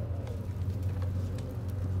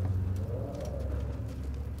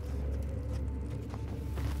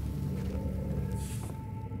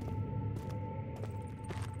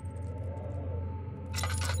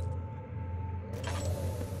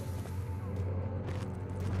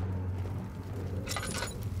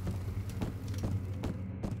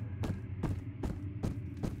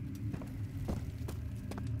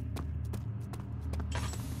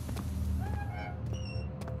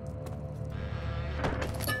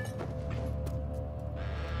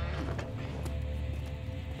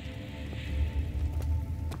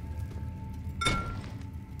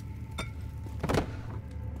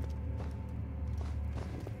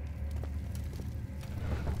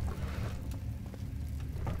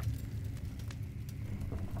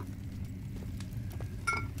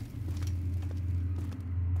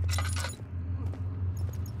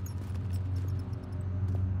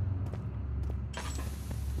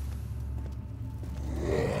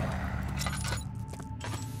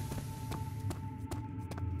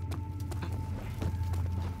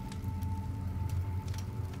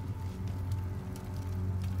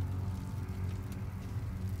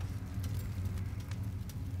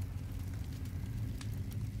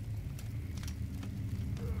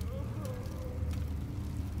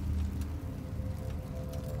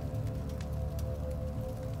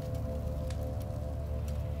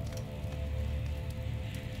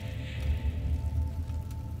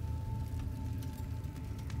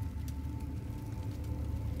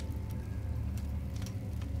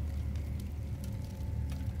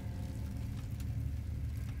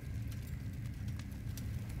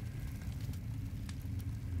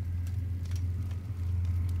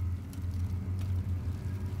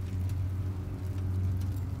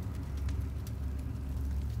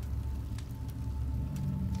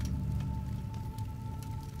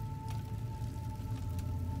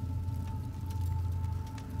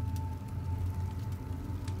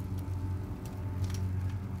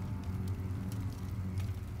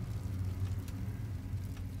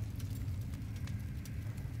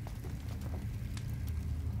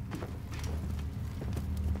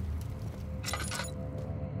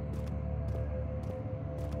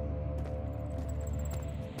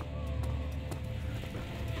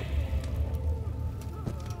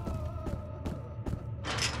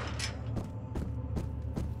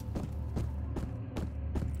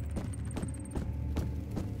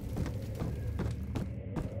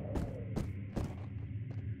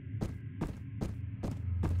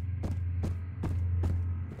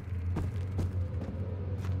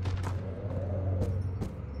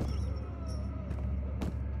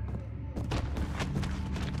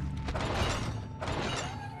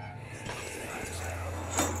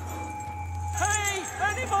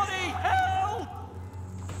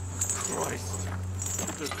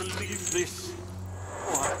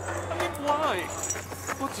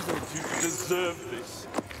 do to deserve this?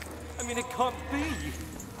 I mean, it can't be.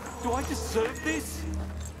 Do I deserve this?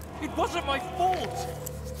 It wasn't my fault.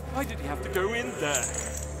 Why did he have to go in there?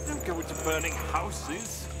 Don't go into burning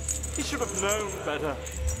houses. He should have known better.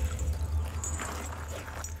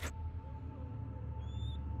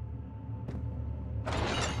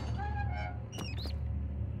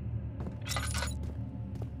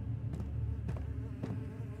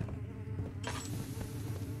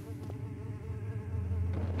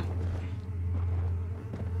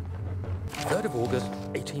 August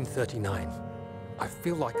 1839. I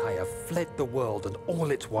feel like I have fled the world and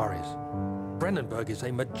all its worries. Brennenburg is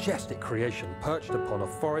a majestic creation perched upon a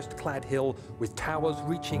forest-clad hill with towers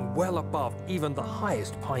reaching well above even the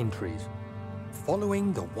highest pine trees.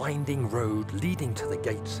 Following the winding road leading to the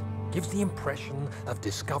gates gives the impression of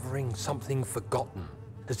discovering something forgotten,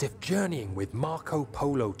 as if journeying with Marco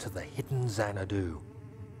Polo to the hidden Xanadu.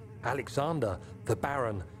 Alexander, the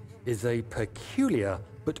Baron, is a peculiar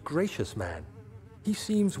but gracious man. He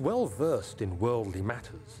seems well versed in worldly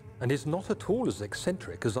matters and is not at all as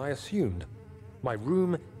eccentric as I assumed. My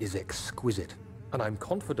room is exquisite, and I'm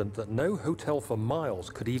confident that no hotel for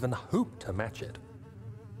miles could even hope to match it.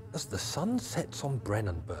 As the sun sets on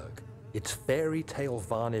Brennenburg, its fairy tale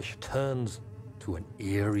varnish turns to an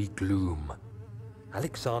eerie gloom.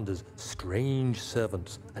 Alexander's strange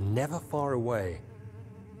servants are never far away.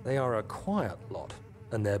 They are a quiet lot,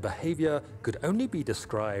 and their behavior could only be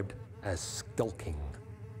described as skulking.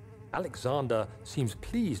 Alexander seems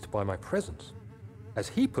pleased by my presence. As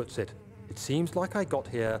he puts it, it seems like I got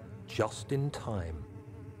here just in time.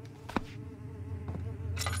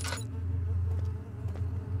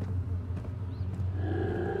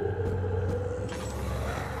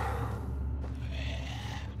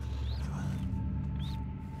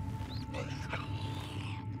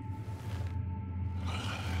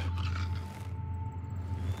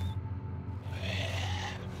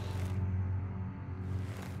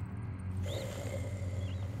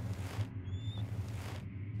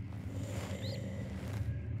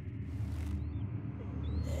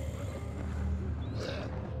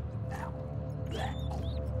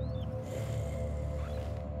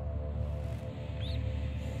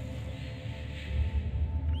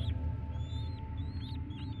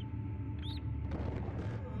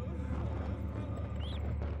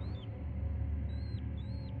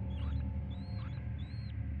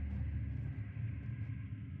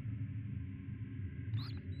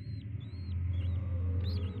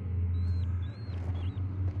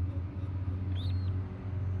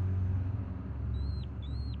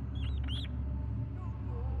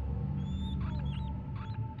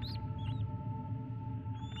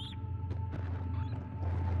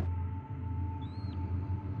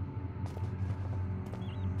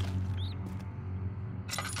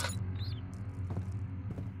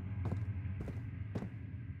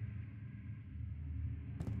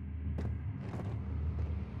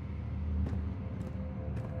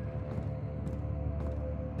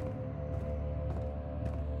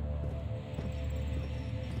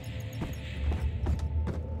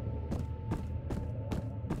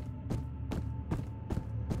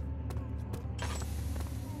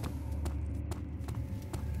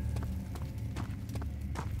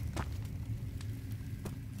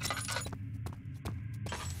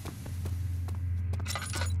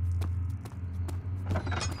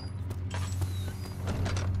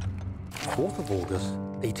 August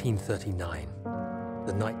 1839.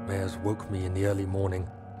 The nightmares woke me in the early morning,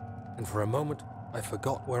 and for a moment I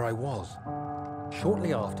forgot where I was.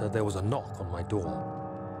 Shortly after, there was a knock on my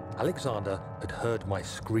door. Alexander had heard my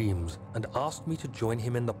screams and asked me to join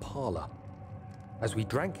him in the parlor. As we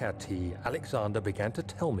drank our tea, Alexander began to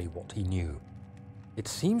tell me what he knew. It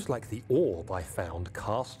seems like the orb I found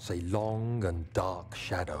casts a long and dark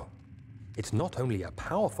shadow. It's not only a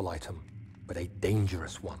powerful item, but a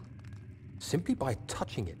dangerous one. Simply by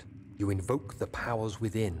touching it, you invoke the powers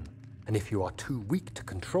within, and if you are too weak to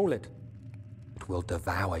control it, it will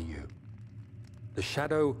devour you. The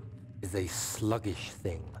shadow is a sluggish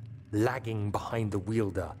thing, lagging behind the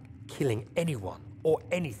wielder, killing anyone or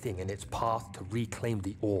anything in its path to reclaim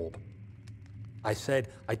the orb. I said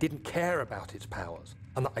I didn't care about its powers,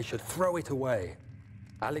 and that I should throw it away.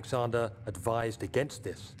 Alexander advised against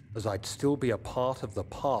this, as I'd still be a part of the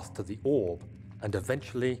path to the orb, and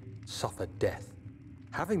eventually suffered death.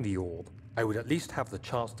 Having the orb, I would at least have the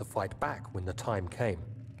chance to fight back when the time came.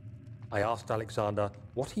 I asked Alexander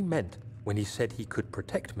what he meant when he said he could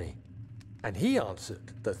protect me, and he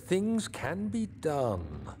answered that things can be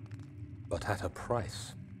done, but at a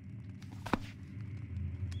price.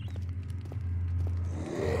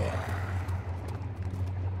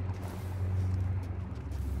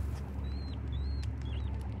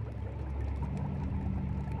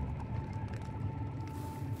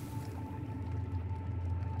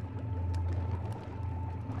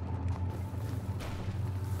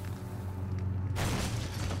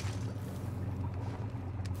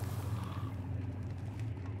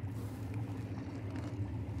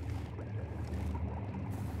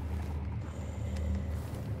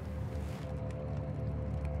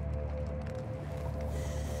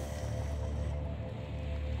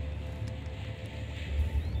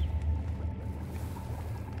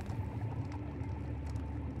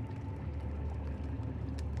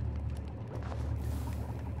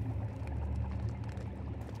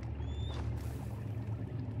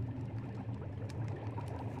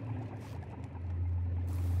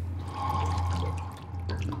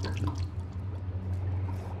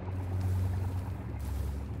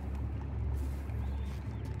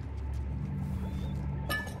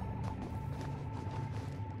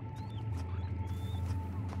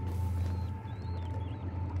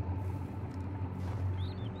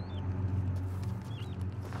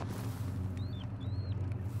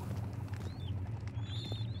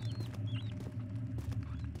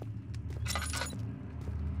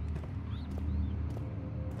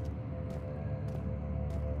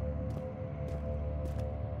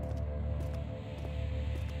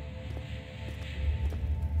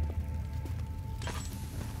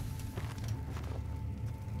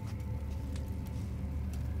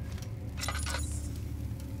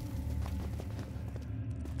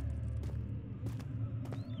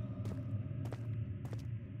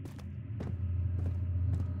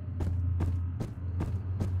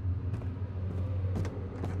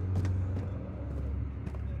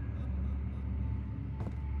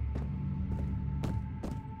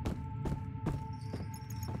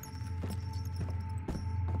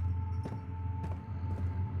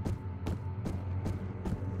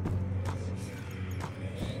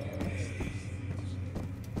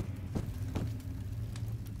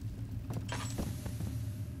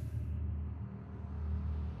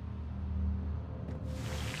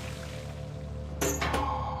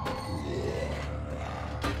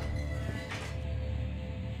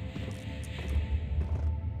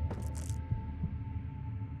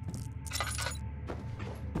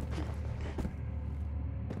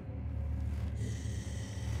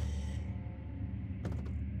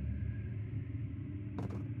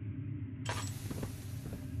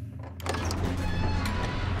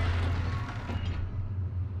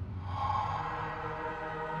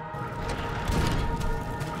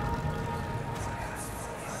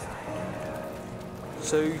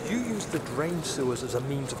 So you use the drain sewers as a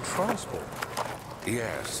means of transport?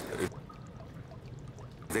 Yes.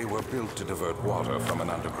 They were built to divert water from an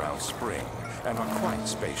underground spring and are quite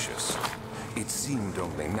spacious. It seemed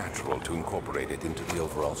only natural to incorporate it into the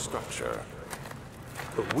overall structure.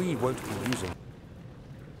 But we won't be using...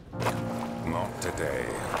 Not today.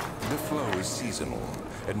 The flow is seasonal,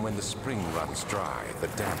 and when the spring runs dry, the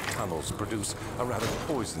damp tunnels produce a rather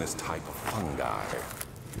poisonous type of fungi.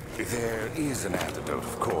 There is an antidote,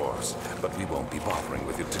 of course, but we won't be bothering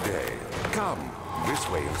with it today. Come, this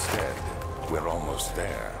way instead. We're almost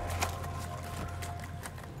there.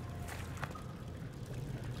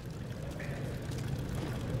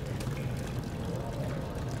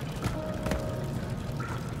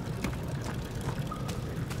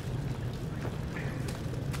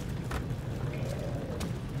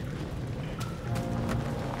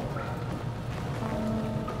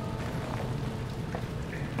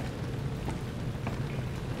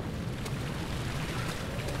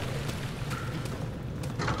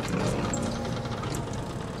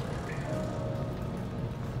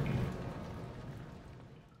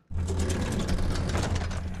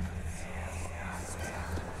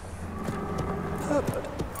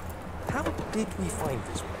 Did we find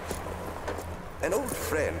this place? An old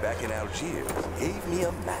friend back in Algiers gave me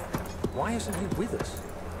a map. Why isn't he with us?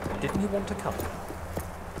 Didn't he want to come?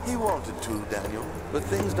 He wanted to, Daniel, but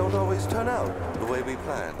things don't always turn out the way we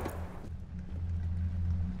planned.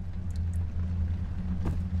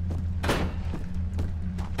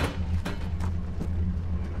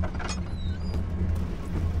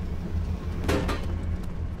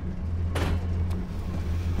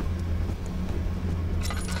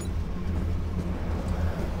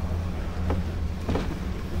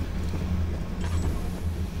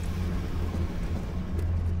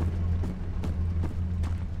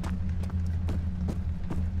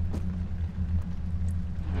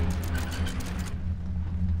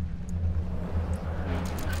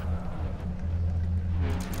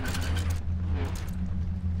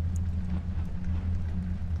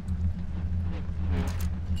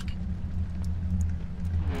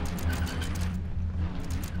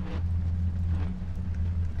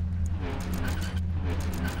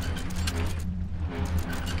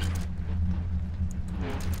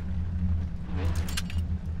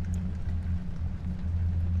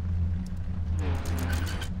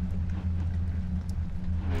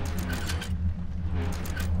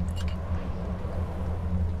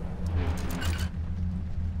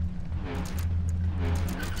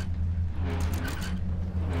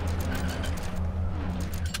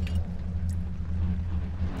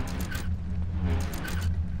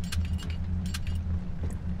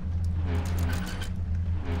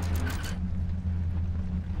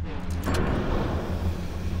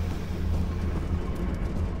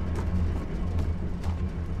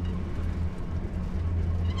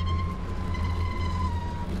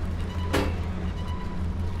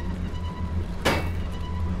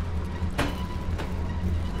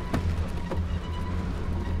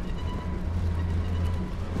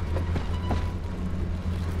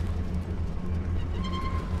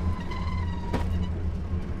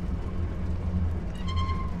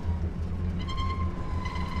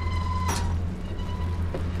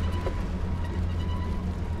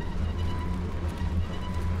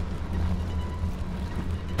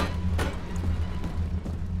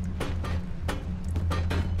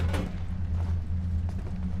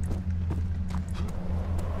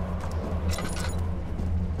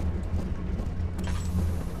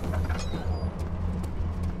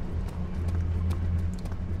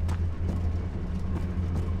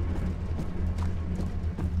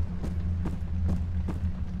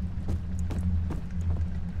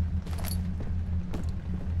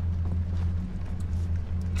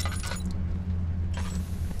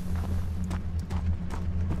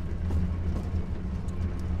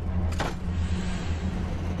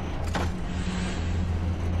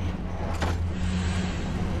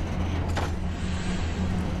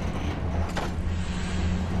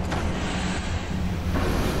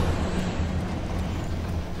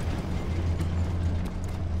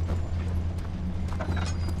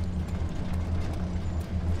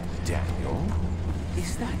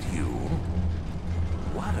 You?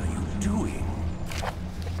 What are you doing?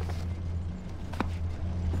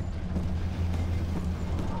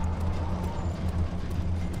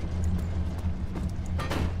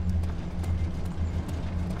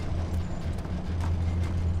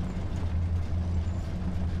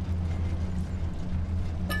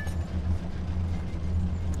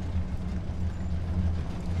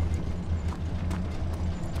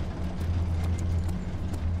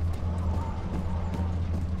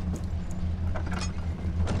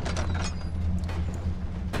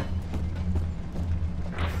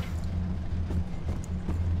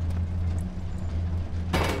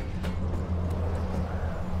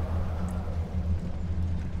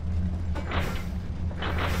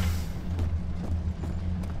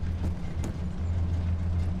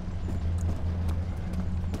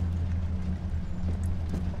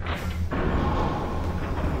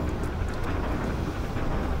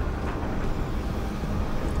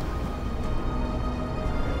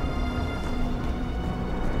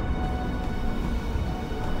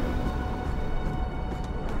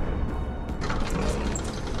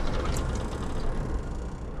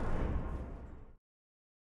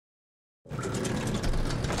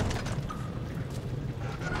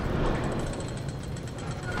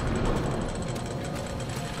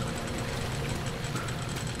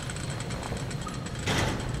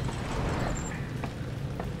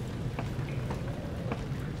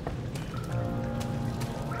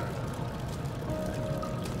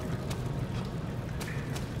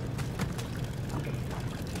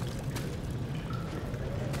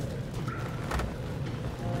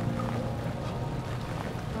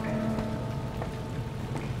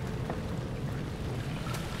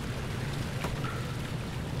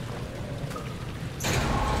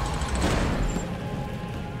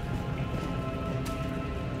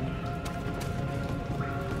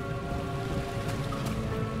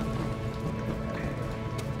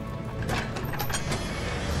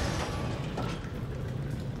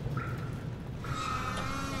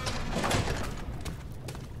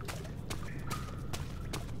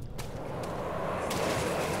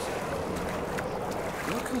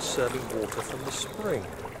 Conserving water from the spring.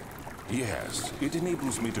 Yes, it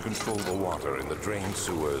enables me to control the water in the drain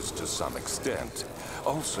sewers to some extent.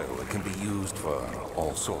 Also, it can be used for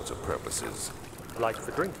all sorts of purposes. Like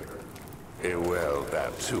for drinking? Well,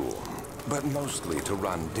 that too. But mostly to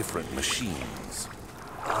run different machines.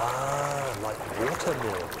 Ah, like water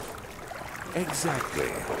mills.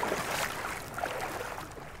 Exactly.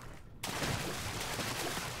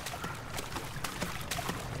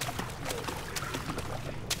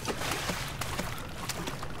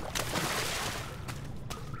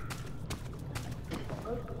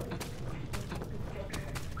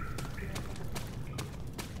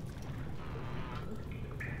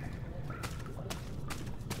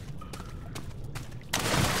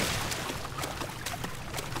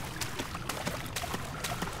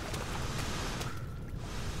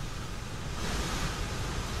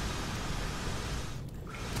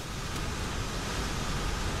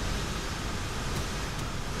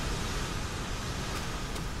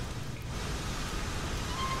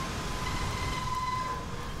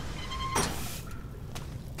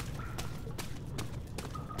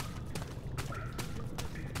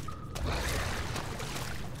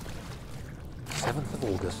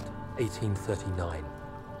 August 1839.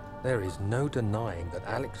 There is no denying that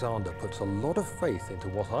Alexander puts a lot of faith into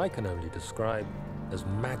what I can only describe as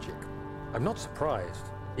magic. I'm not surprised.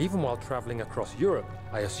 Even while traveling across Europe,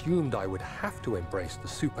 I assumed I would have to embrace the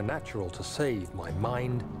supernatural to save my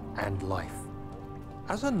mind and life.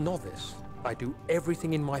 As a novice, I do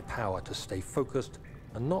everything in my power to stay focused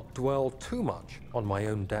and not dwell too much on my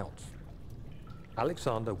own doubts.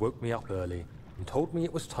 Alexander woke me up early and told me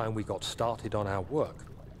it was time we got started on our work.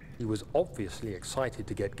 He was obviously excited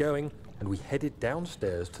to get going, and we headed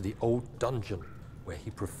downstairs to the old dungeon, where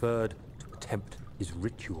he preferred to attempt his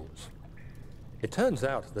rituals. It turns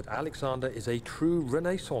out that Alexander is a true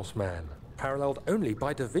Renaissance man, paralleled only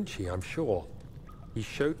by Da Vinci, I'm sure. He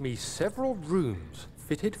showed me several rooms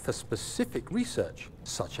fitted for specific research,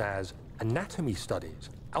 such as anatomy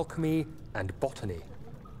studies, alchemy, and botany.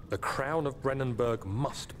 The crown of Brennenburg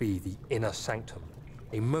must be the inner sanctum,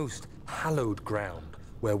 a most hallowed ground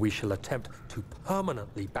where we shall attempt to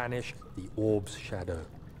permanently banish the orb's shadow.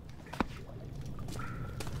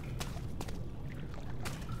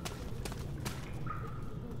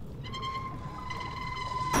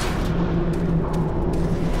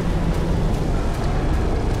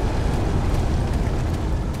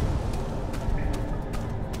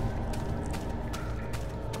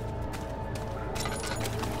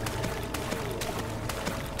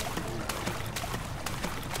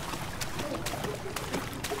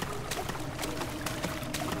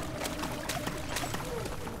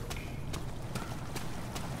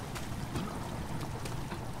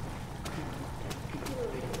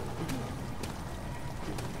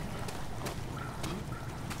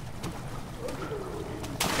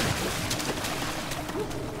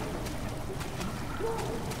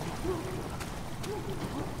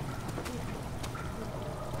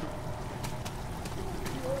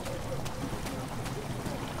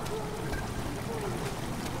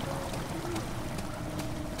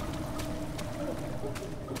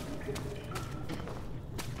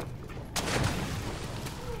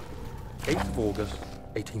 8th of August,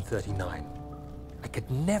 1839. I could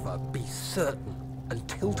never be certain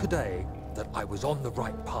until today that I was on the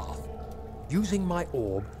right path. Using my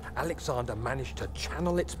orb, Alexander managed to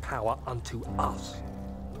channel its power unto us.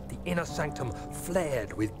 The inner sanctum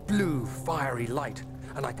flared with blue, fiery light,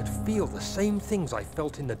 and I could feel the same things I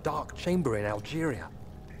felt in the dark chamber in Algeria.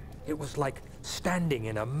 It was like standing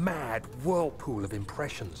in a mad whirlpool of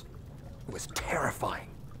impressions. It was terrifying,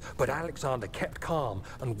 but Alexander kept calm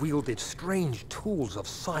and wielded strange tools of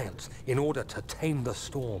science in order to tame the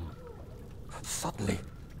storm. Suddenly,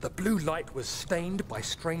 the blue light was stained by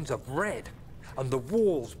strains of red, and the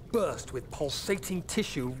walls burst with pulsating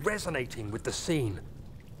tissue resonating with the scene.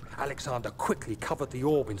 Alexander quickly covered the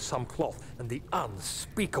orb in some cloth, and the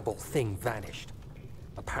unspeakable thing vanished.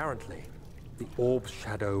 Apparently, the orb's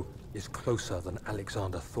shadow is closer than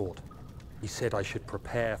Alexander thought. He said I should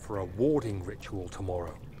prepare for a warding ritual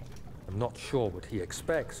tomorrow. I'm not sure what he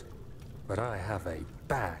expects, but I have a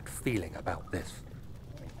bad feeling about this.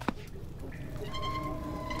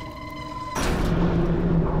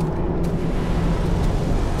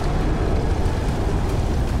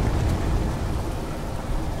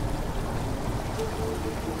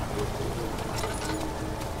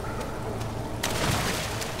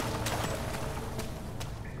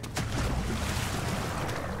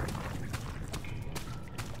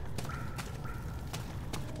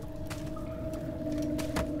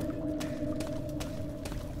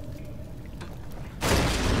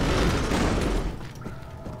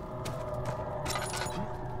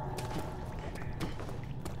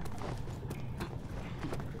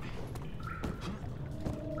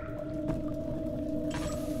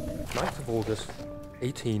 August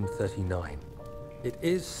 1839. It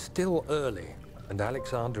is still early, and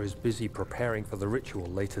Alexander is busy preparing for the ritual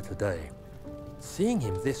later today. Seeing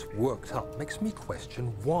him this worked up makes me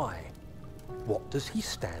question why. What does he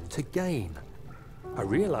stand to gain? I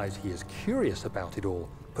realize he is curious about it all,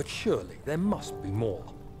 but surely there must be more.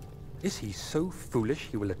 Is he so foolish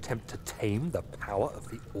he will attempt to tame the power of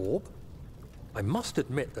the orb? I must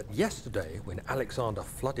admit that yesterday, when Alexander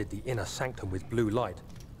flooded the inner sanctum with blue light,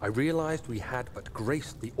 I realized we had but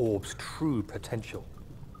graced the orb's true potential.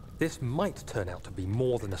 This might turn out to be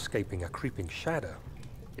more than escaping a creeping shadow.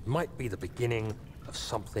 It might be the beginning of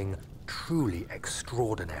something truly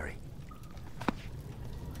extraordinary.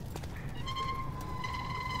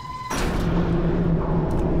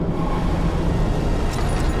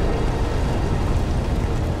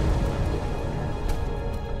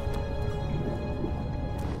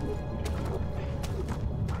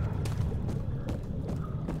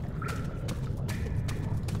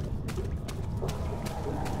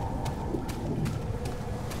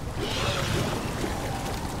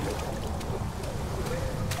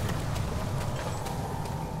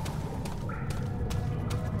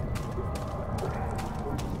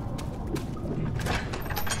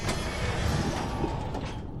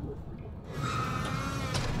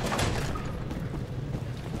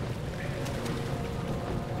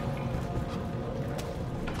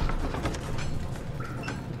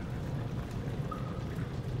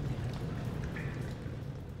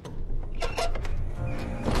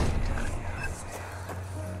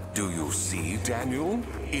 Do you see, Daniel?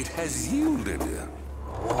 It has yielded.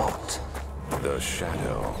 What? The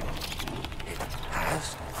shadow. It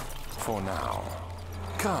has? For now.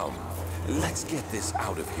 Come, let's get this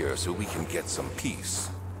out of here so we can get some peace.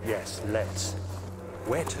 Yes, let's.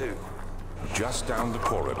 Where to? Just down the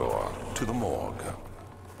corridor, to the morgue.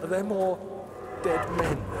 Are there more dead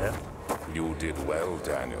men there? You did well,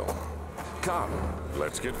 Daniel. Come,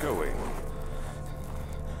 let's get going.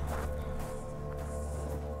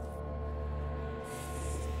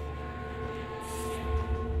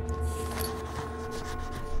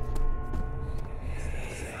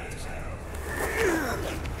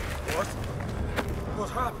 What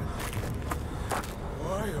happened?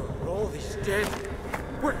 Why are all these dead?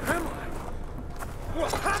 Where am I?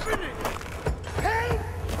 What's happening?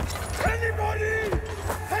 Help! Anybody!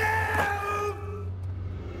 Help!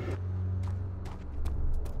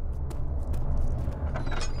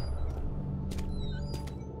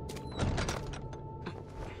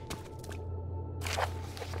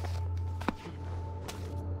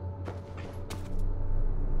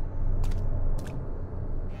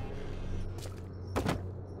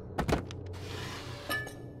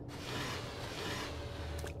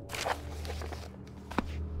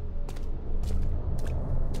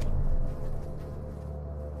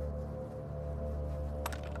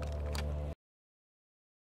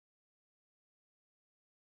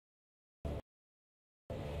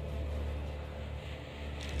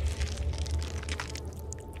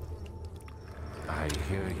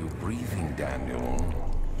 hear you breathing, Daniel.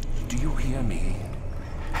 Do you hear me?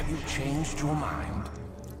 Have you changed your mind?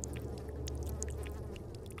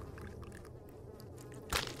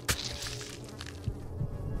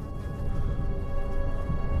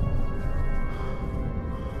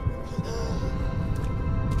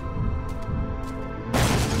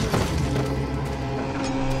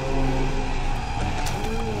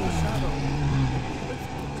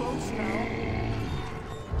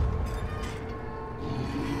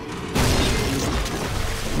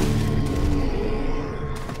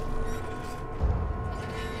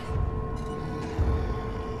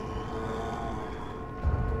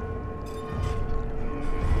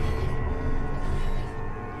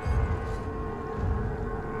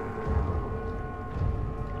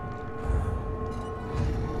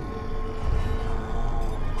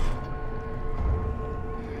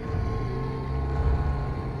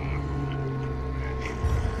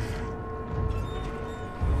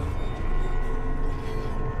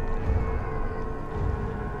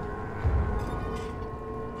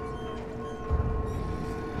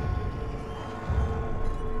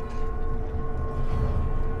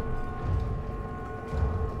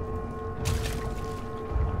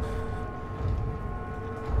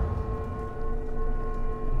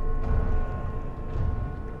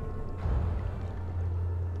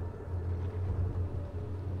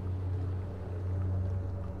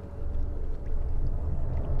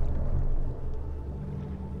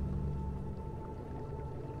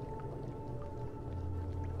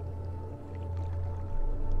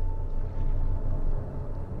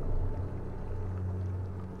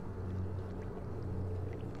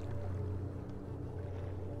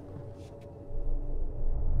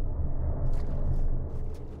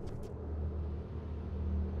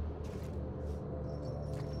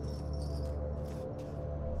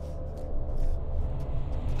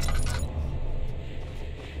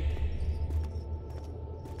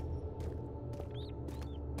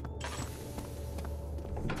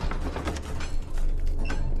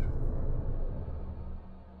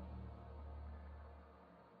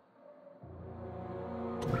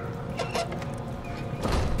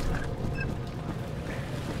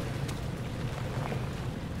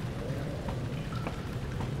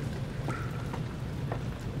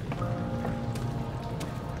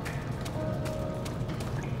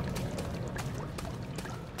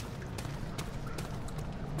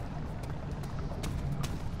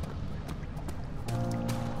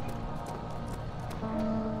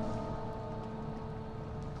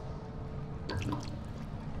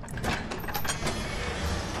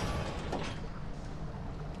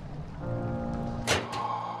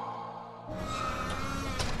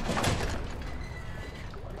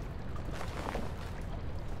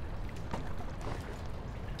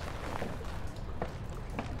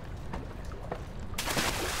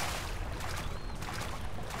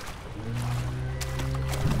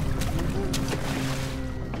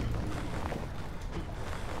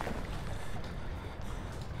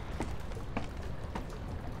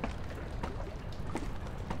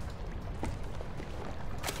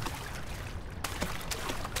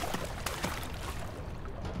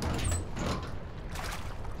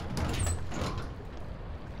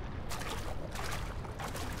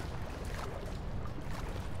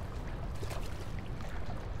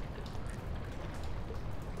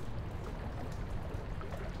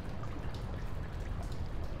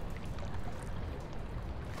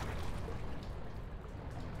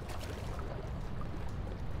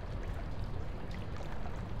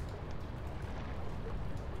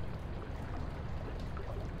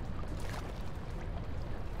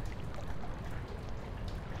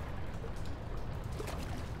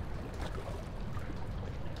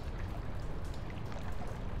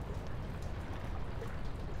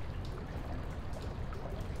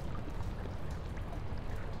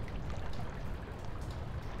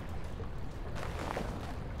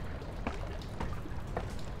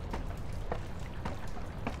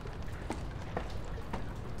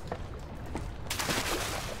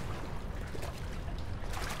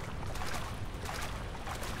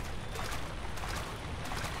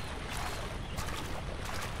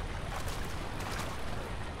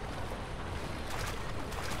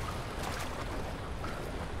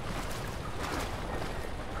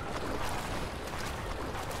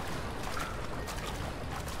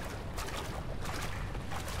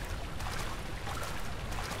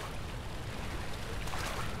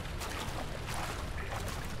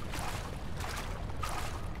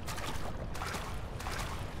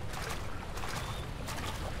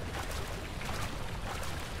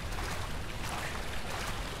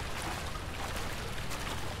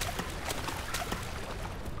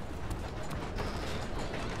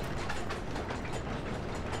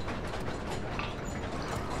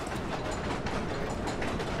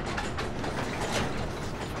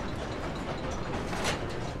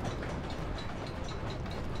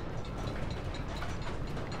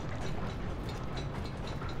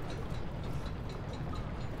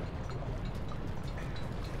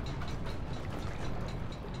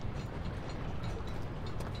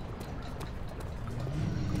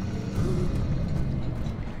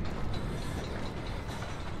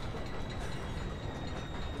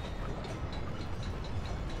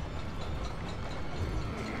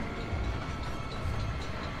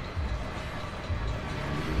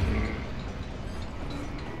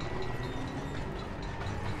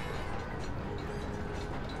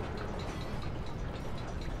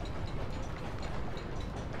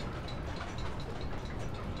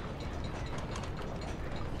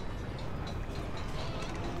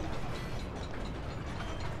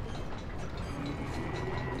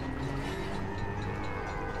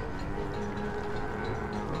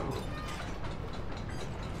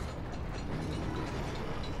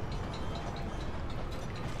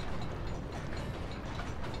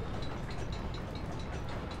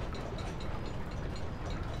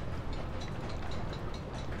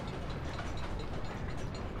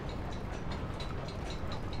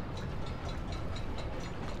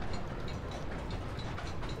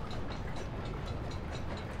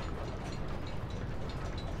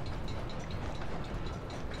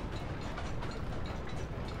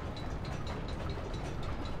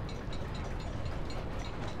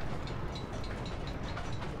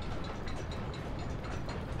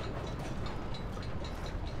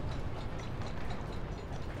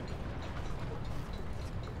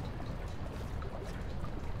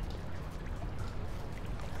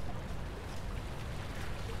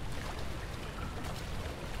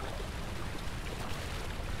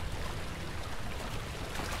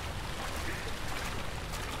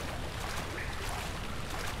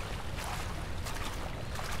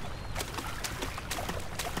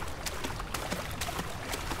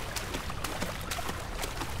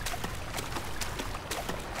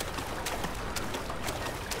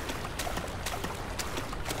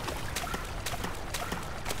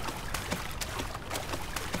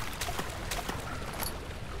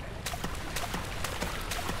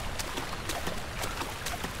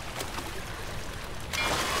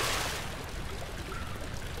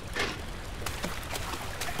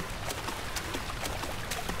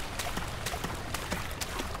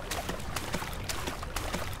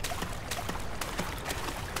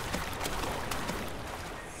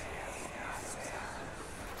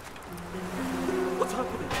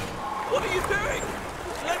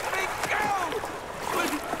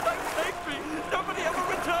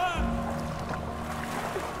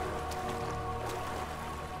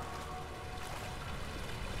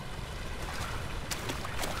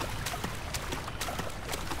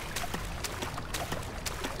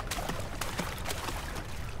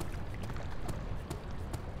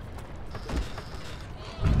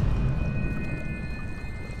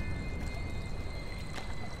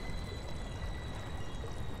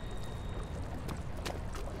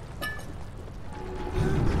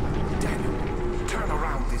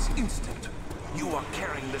 instant. You are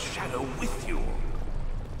carrying the shadow with you.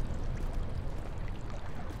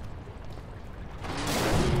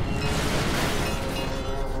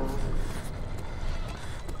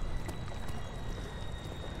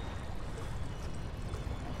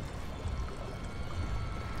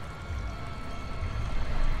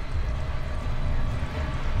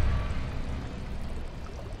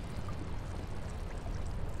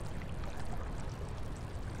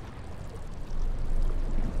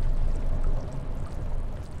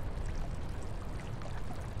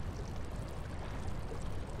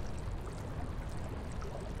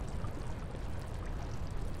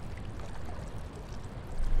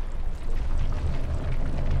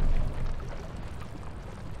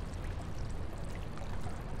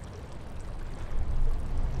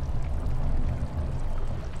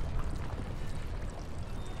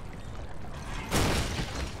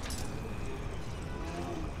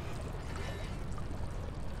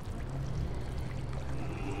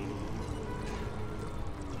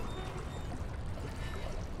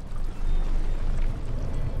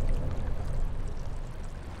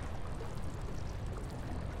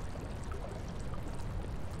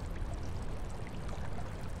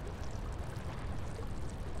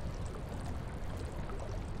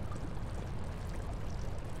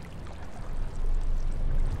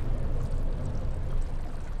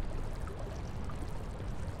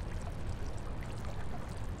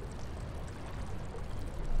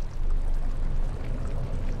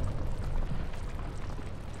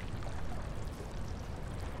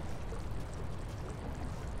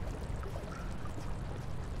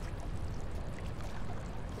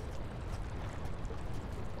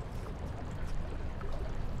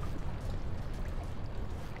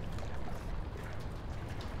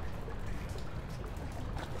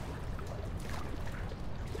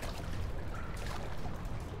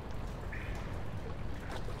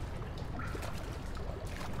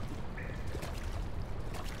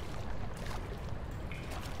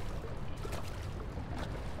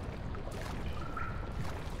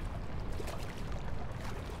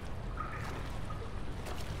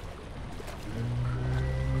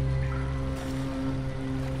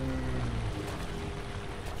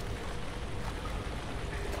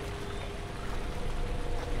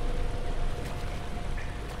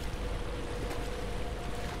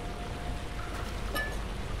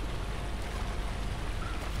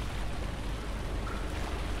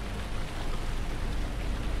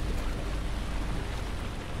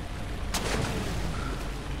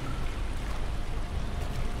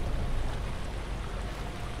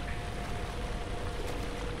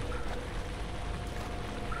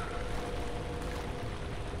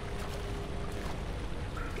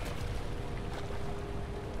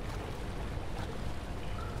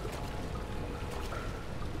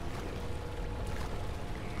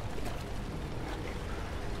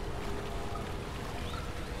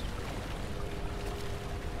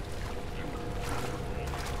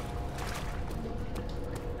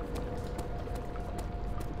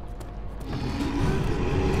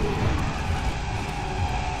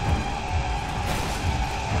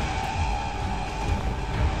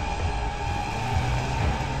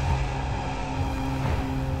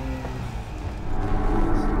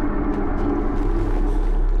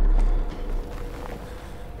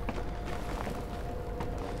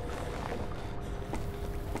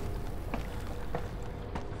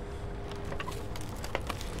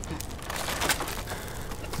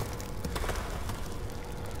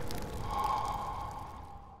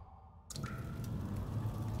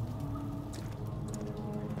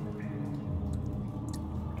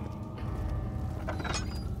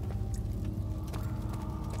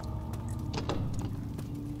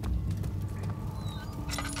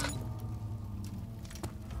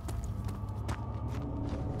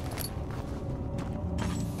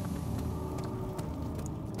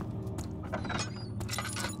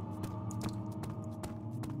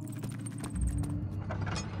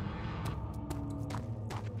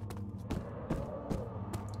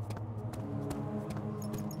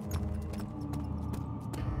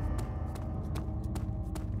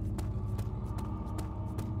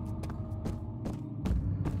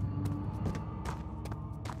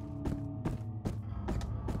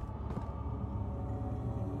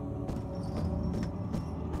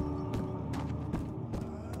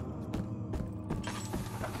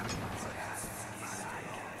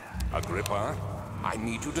 Agrippa, I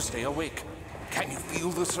need you to stay awake. Can you feel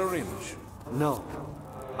the syringe? No,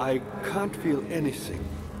 I can't feel anything.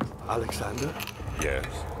 Alexander? Yes?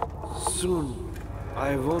 Soon,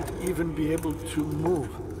 I won't even be able to move,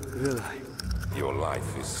 will I? Your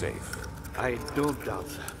life is safe. I don't doubt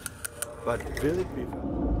that. But will it be?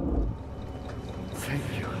 Thank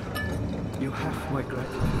you. You have my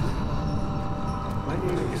gratitude. My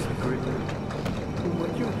name is Agrippa. Who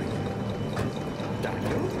are you?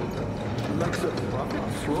 Daniel? Like the prophet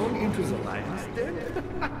thrown into the lion's den?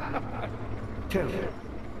 Tell me,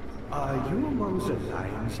 are you among the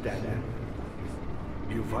lions, Daniel?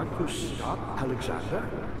 You want to stop Alexander?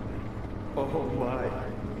 Oh my,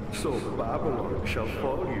 so Babylon shall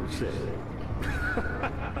fall, you say?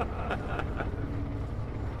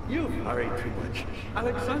 You worry too much.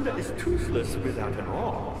 Alexander is toothless without an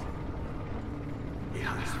arm.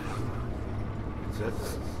 Yes,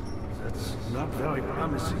 that's not very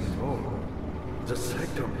promising at all. The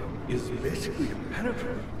sectum is basically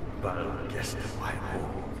impenetrable, but guess by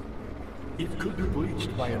all. It could be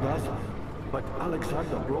breached by another, but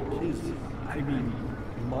Alexander broke his,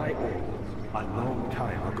 my arm, a long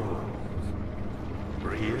time ago.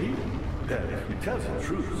 Really? Then if you tell the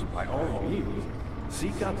truth, by all means,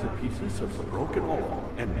 seek out the pieces of the broken arm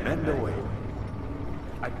and mend away.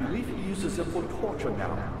 I believe he uses them for torture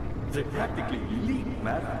now. They practically leak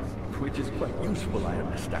matter, which is quite useful, I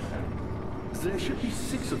understand. There should be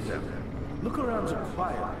 6 of them. Look around the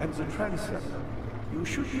choir and the transept. You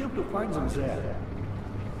should be able to find them there.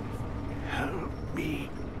 Help me.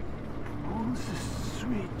 Pull the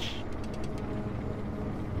switch.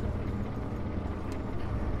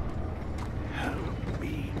 Help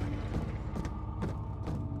me.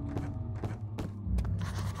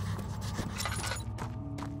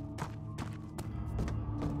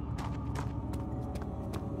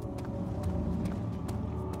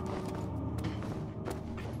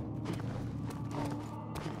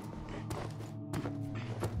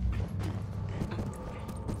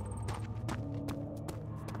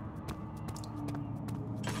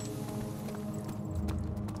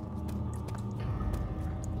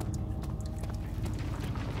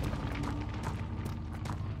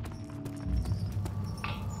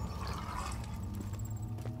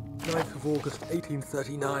 August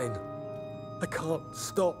 1839. I can't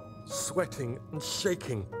stop sweating and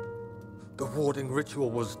shaking. The warding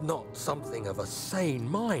ritual was not something of a sane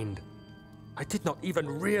mind. I did not even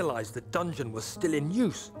realize the dungeon was still in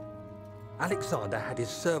use. Alexander had his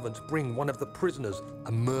servants bring one of the prisoners,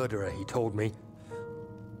 a murderer, he told me.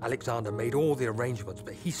 Alexander made all the arrangements,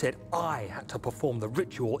 but he said I had to perform the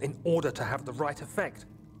ritual in order to have the right effect.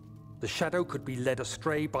 The shadow could be led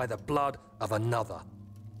astray by the blood of another.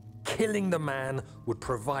 Killing the man would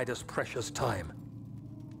provide us precious time.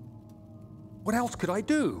 What else could I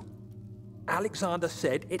do? Alexander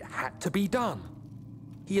said it had to be done.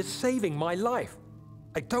 He is saving my life.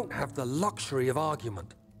 I don't have the luxury of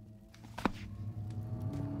argument.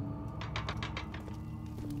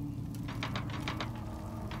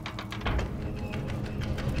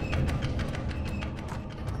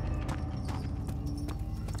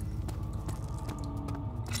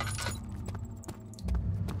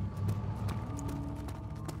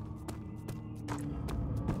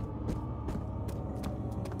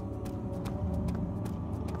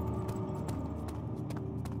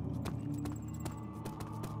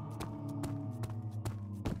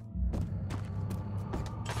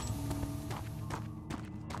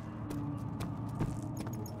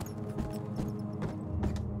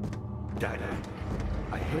 Daddy,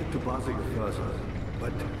 I hate to bother you further,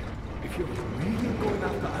 but if you're really going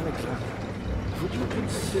after Alexander, would you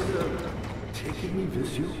consider taking me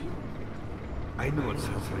with you? I know it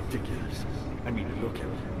sounds ridiculous. Look at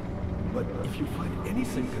me. But if you find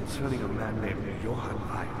anything concerning a man named Johann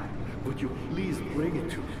Reich, would you please bring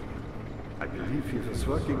it to me? I believe he was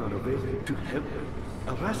working on a way to help me.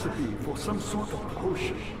 A recipe for some sort of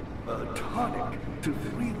potion, a tonic to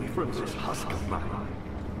free me from this husk of mine.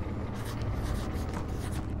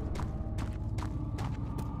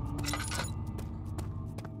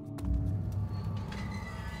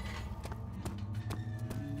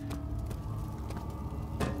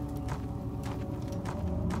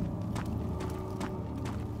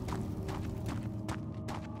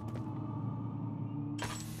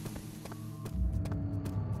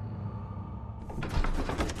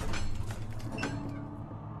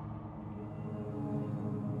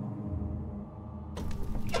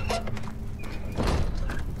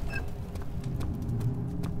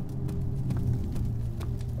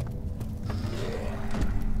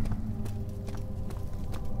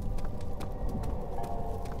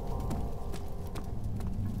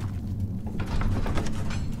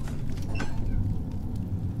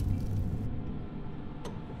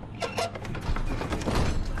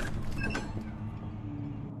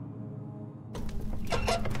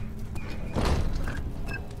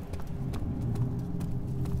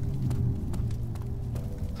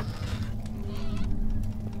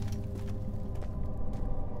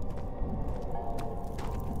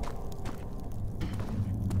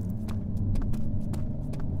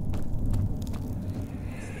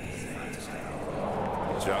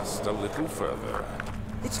 Just a little further.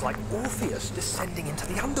 It's like Orpheus descending into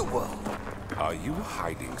the underworld. Are you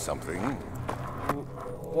hiding something?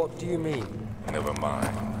 What do you mean? Never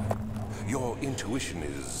mind. Your intuition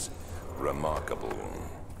is remarkable.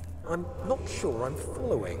 I'm not sure I'm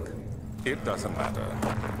following. It doesn't matter.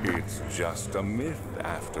 It's just a myth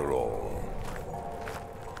after all.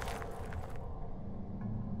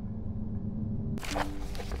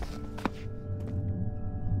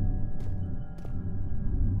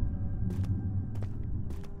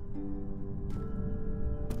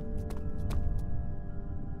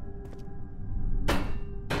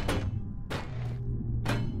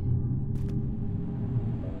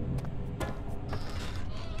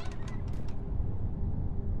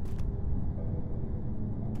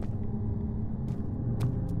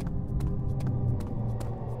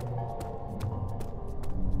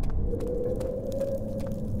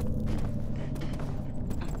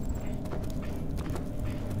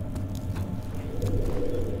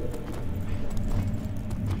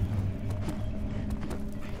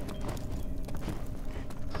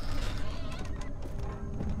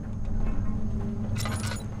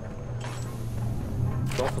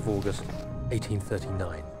 August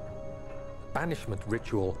 1839. Banishment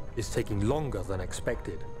ritual is taking longer than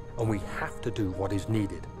expected, and we have to do what is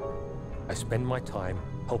needed. I spend my time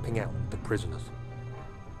helping out the prisoners.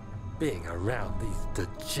 Being around these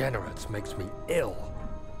degenerates makes me ill.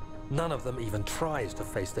 None of them even tries to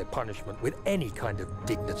face their punishment with any kind of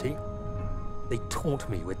dignity. They taunt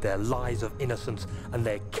me with their lies of innocence and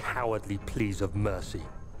their cowardly pleas of mercy.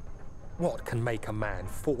 What can make a man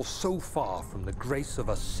fall so far from the grace of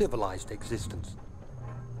a civilized existence?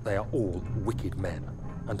 They are all wicked men,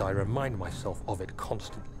 and I remind myself of it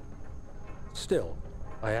constantly. Still,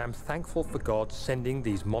 I am thankful for God sending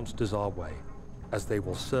these monsters our way, as they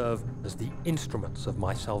will serve as the instruments of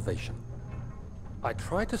my salvation. I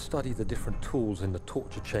try to study the different tools in the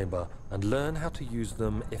torture chamber and learn how to use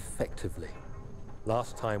them effectively.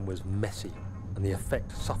 Last time was messy, and the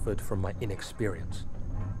effect suffered from my inexperience.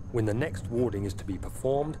 When the next warding is to be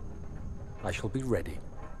performed, I shall be ready.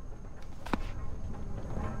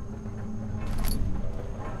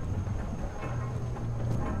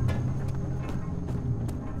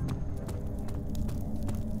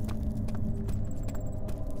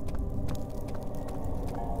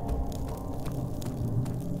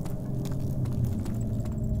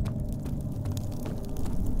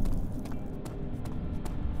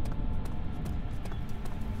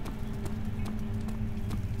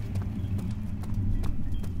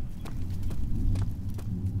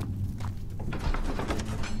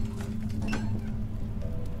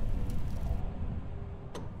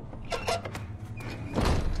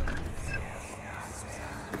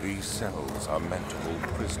 These cells are meant to hold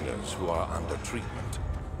prisoners who are under treatment.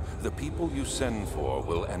 The people you send for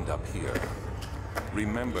will end up here.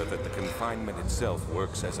 Remember that the confinement itself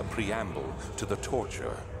works as a preamble to the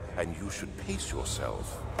torture, and you should pace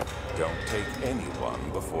yourself. Don't take anyone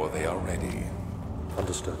before they are ready.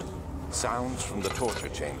 Understood. Sounds from the torture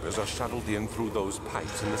chambers are shuttled in through those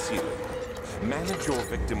pipes in the ceiling. Manage your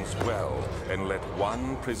victims well, and let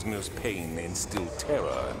one prisoner's pain instill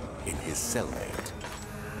terror in his cellmate.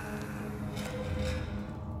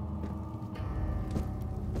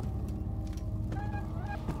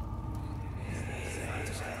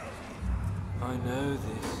 I know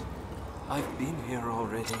this. I've been here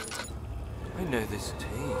already. I know this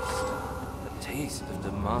taste. The taste of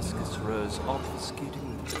Damascus rose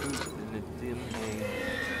obfuscating the truth in a dim haze.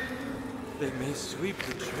 They may sweep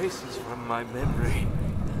the traces from my memory,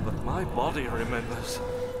 but my body remembers.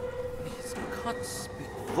 These cuts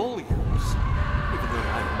speak volumes, even though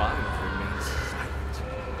my mind remains silent.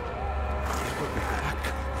 They will be back.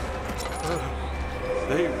 Oh,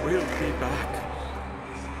 they will be back.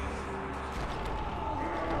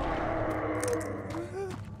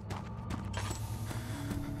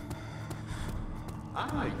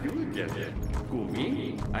 Ah, you get it. Who,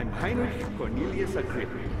 me? I'm Heinrich Cornelius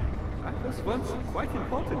Agrippa. I was once quite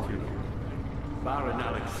important, you know. Baron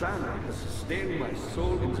Alexander has sustained my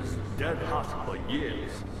soul in this dead husk for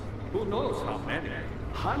years. Who knows how many?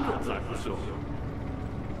 Hundreds, I presume.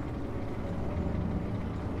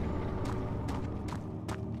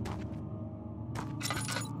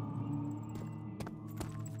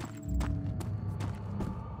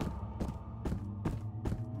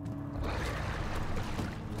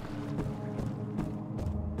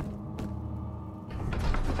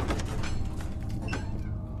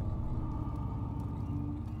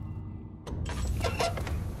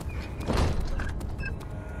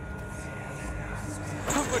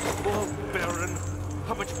 Baron,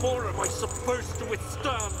 how much more am I supposed to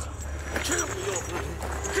withstand? Kill me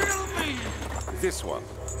already. This one.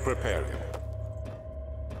 Prepare him.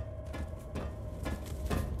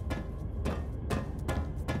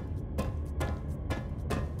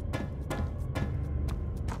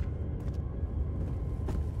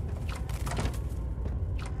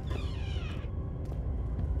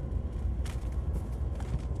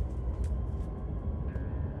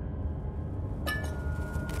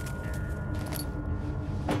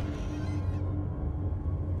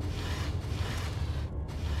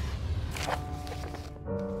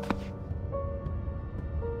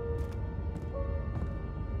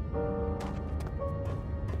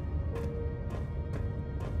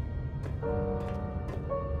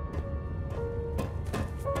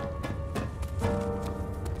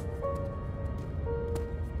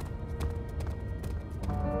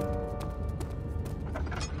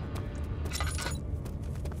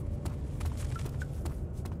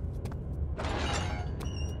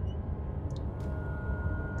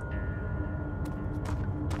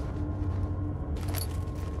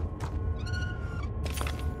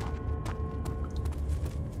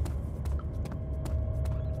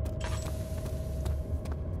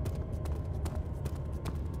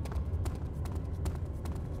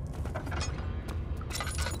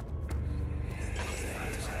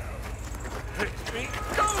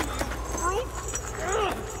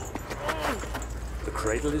 The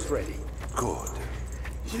cradle is ready. Good.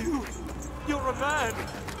 You're a man!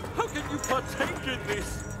 How can you partake in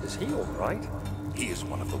this? Is he all right? He is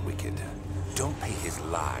one of the wicked. Don't pay his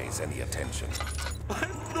lies any attention.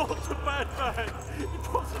 I'm not a bad man.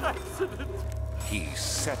 It was an accident. He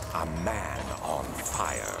set a man on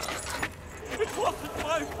fire. It wasn't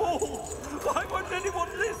my fault. Why won't anyone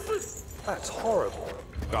listen? That's horrible.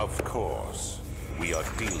 Of course. We are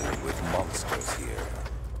dealing with monsters here.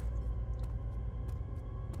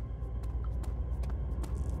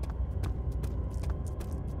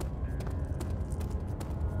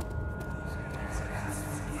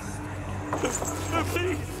 No,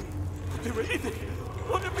 please! Do anything!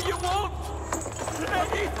 Whatever you want!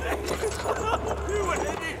 Anything! I'll do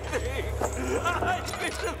anything! I'm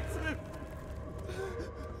innocent!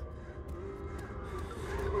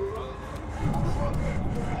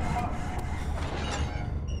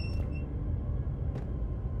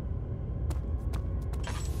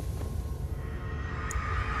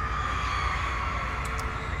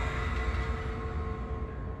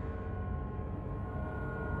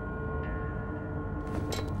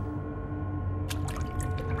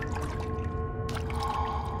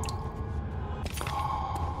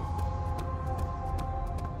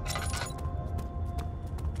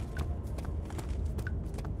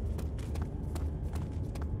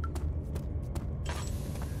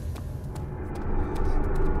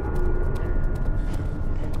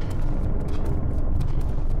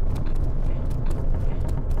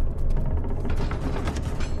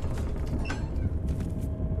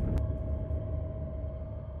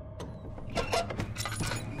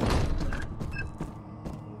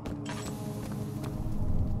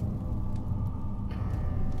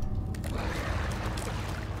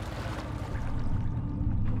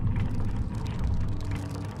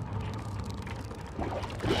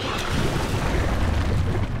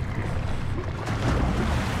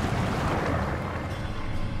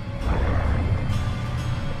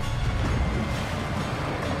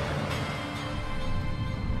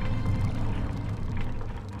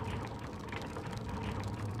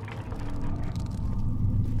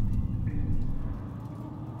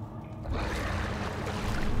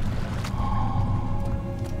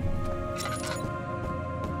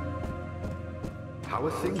 How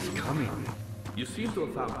are things coming? You seem to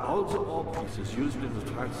have found all the ore pieces used in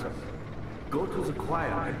the transfer. Go to the choir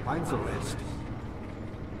and find the rest.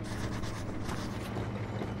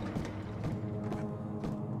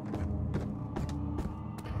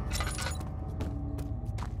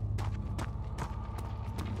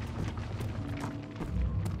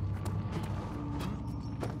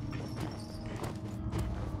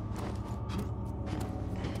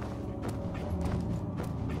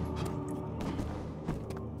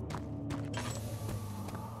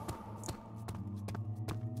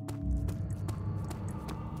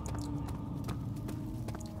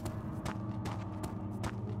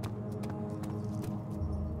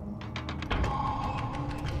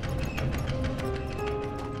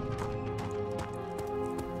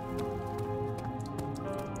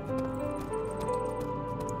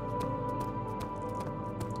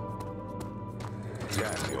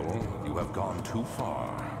 Daniel, you have gone too far.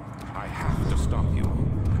 I have to stop you.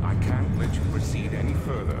 I can't let you proceed any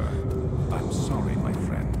further. I'm sorry, my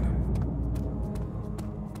friend.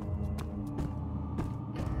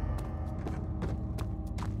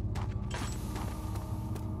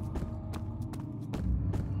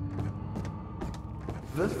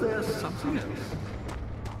 Was there something else?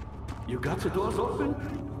 You got the doors open?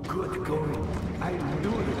 Good going. I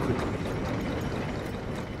knew it quickly.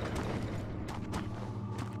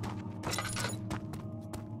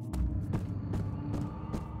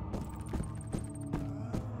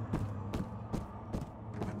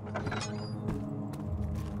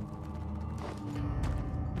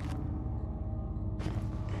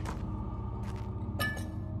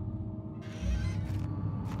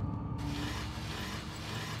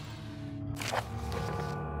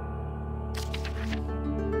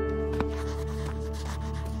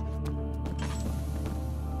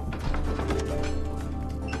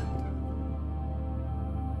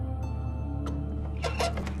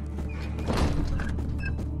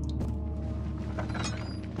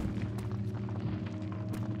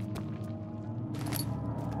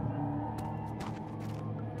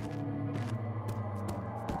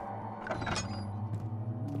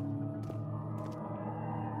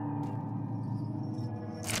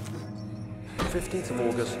 15th of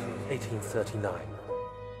August, 1839.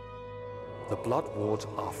 The blood wards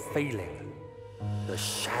are failing. The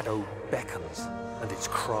shadow beckons, and its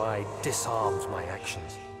cry disarms my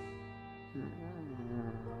actions.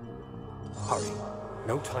 Hurry.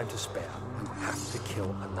 No time to spare. You have to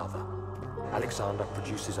kill another. Alexander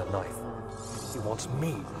produces a knife. He wants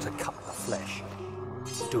me to cut the flesh.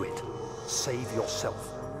 Do it. Save yourself.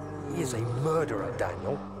 He is a murderer,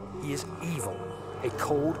 Daniel. He is evil. A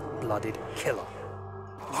cold-blooded killer.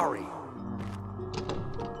 Hurry.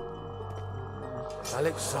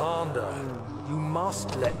 Alexander, you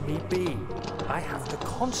must let me be. I have to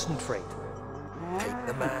concentrate. Take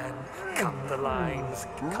the man, cut the lines,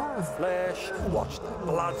 cut the flesh, watch the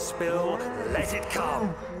blood spill, let it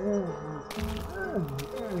come.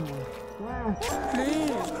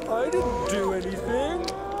 Please, I didn't do anything.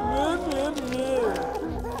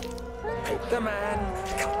 Paint the man,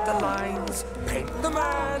 cut the lines, paint the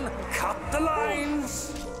man, cut the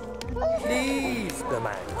lines. Please, the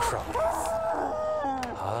man cries.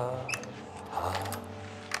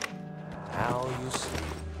 Now you see.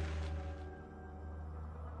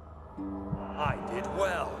 I did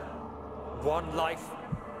well. One life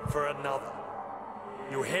for another.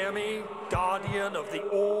 You hear me, guardian of the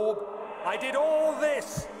orb? I did all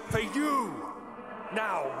this for you.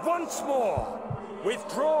 Now, once more,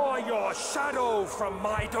 withdraw your shadow from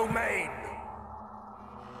my domain.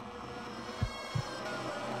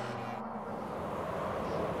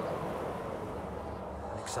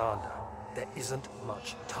 Alexander, there isn't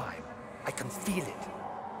much time. I can feel it.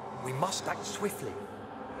 We must act swiftly.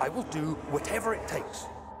 I will do whatever it takes.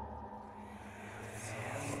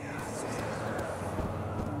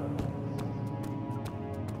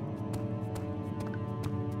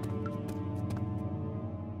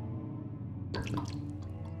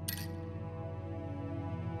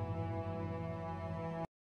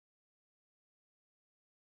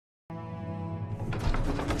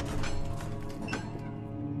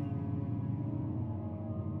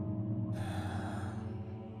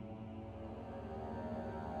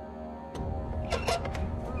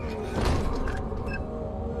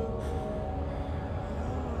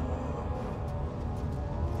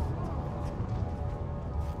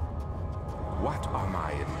 What are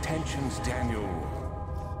my intentions, Daniel?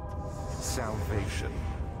 Salvation.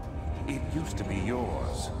 It used to be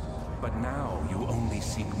yours, but now you only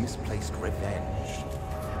seek misplaced revenge.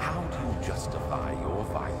 How do you justify your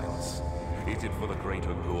violence? Is it for the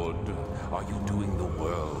greater good? Are you doing the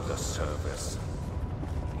world a service?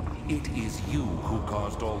 It is you who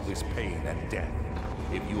caused all this pain and death.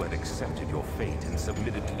 If you had accepted your fate and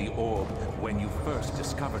submitted to the orb when you first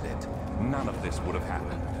discovered it, none of this would have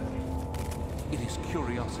happened. It is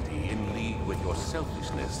curiosity in league with your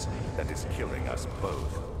selfishness that is killing us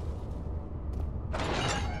both.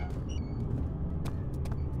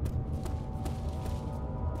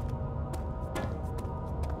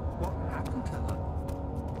 What happened to her?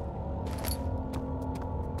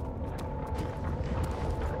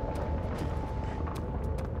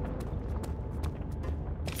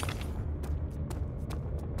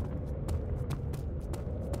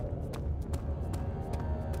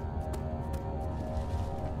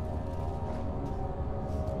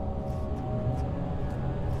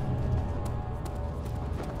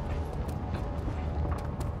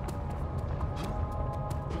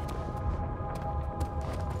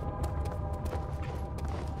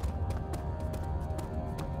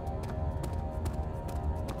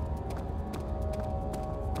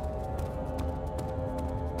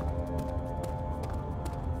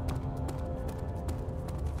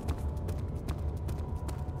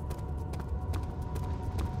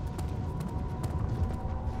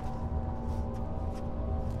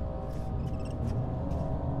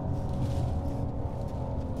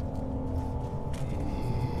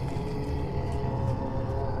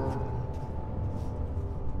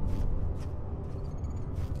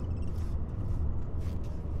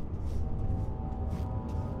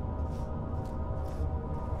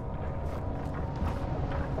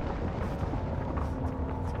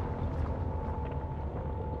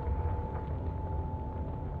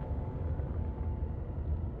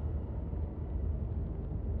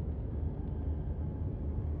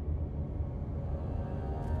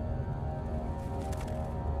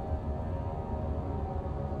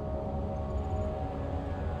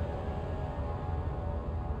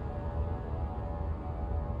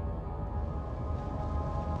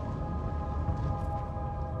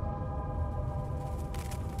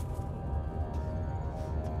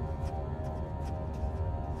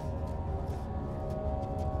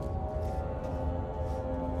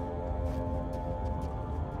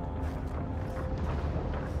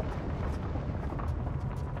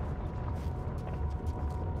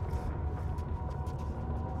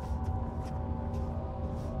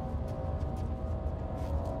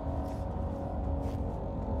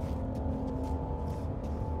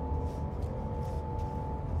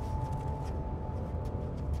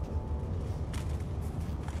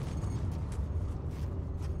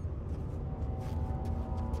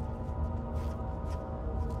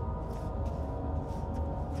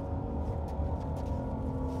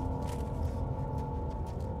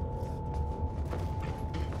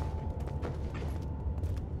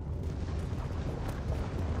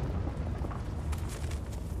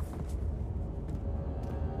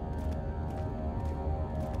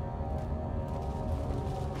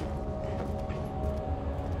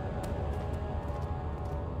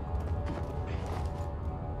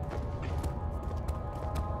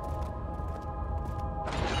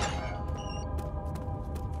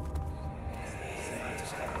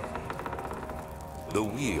 The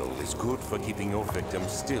wheel is good for keeping your victim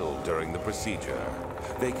still during the procedure.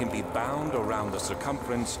 They can be bound around the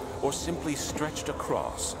circumference or simply stretched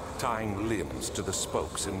across, tying limbs to the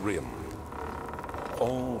spokes and rim.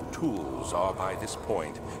 All tools are by this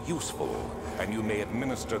point useful, and you may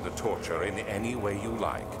administer the torture in any way you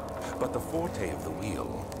like. But the forte of the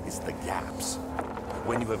wheel is the gaps.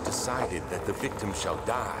 When you have decided that the victim shall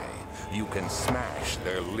die, you can smash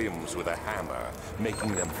their limbs with a hammer,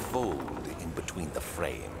 making them fold in between the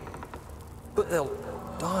frame. But they'll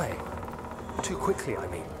die. Too quickly, I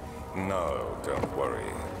mean. No, don't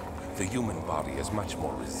worry. The human body is much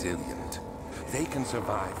more resilient. They can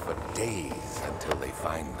survive for days until they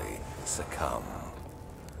finally succumb.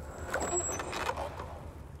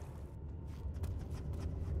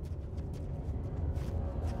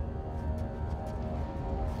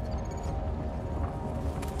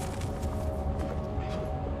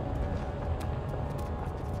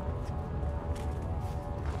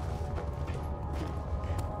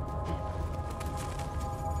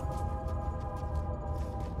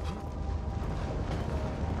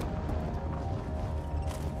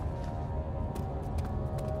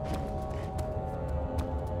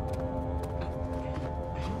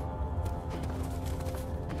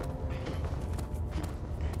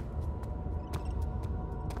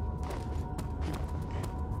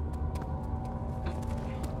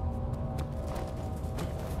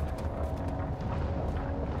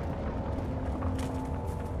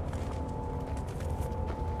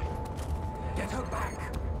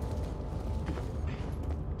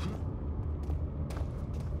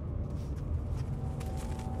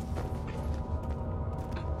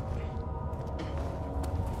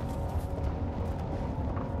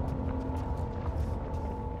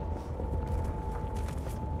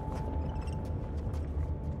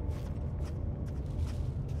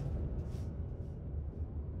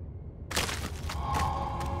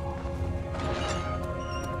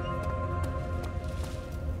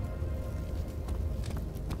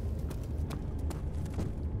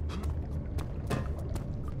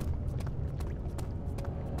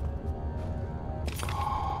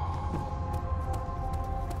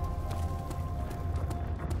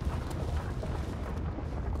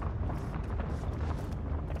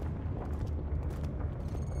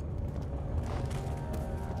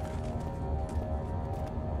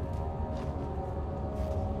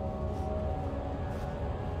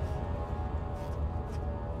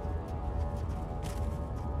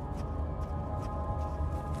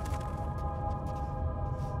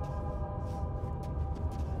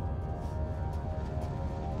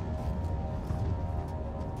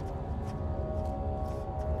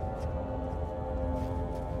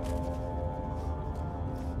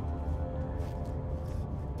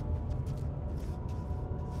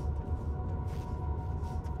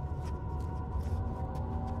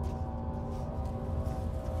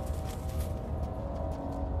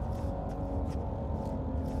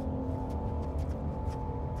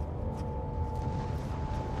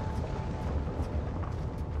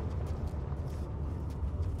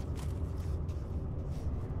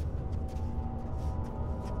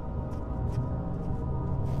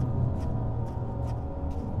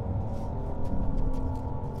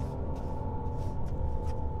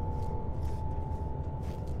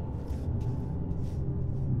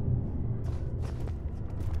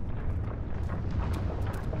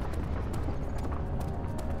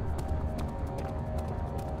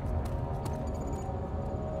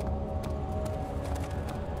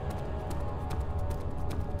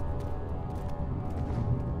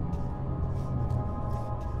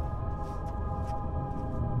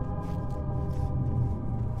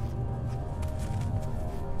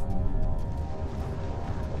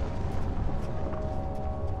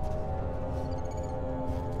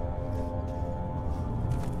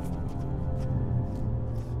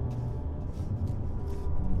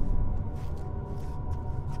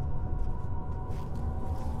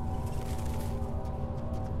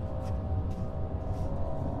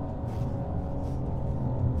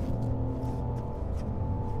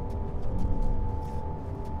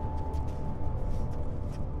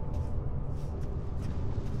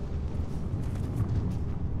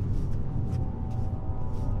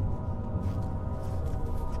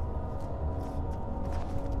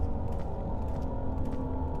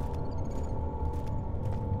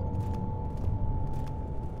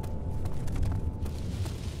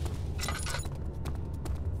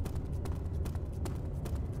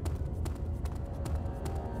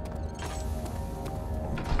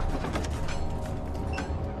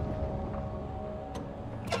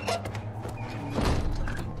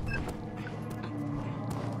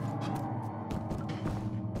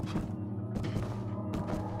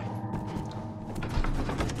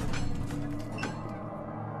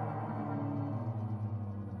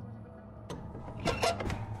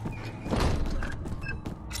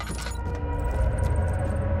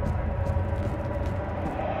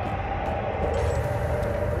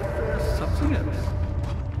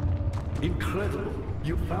 Incredible.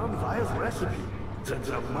 You found Vire's recipe. Then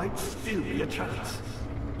there might still be a chance.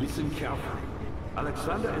 Listen carefully.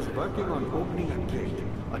 Alexander is working on opening a gate,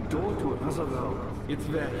 a door to another realm. It's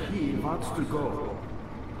where he wants to go.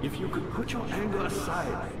 If you could put your anger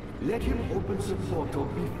aside, let him open the portal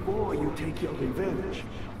before you take your revenge.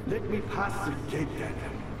 Let me pass the gate,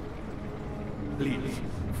 Daniel. Please,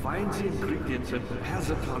 find the ingredients and prepare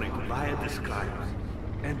the tonic Vire describes.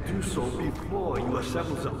 And do so before you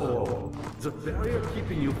assemble the orb. The barrier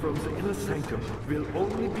keeping you from the inner sanctum will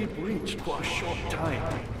only be breached for a short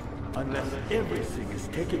time. Unless everything is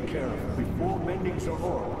taken care of before mending the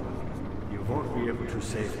orb, you won't be able to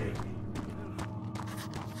save me.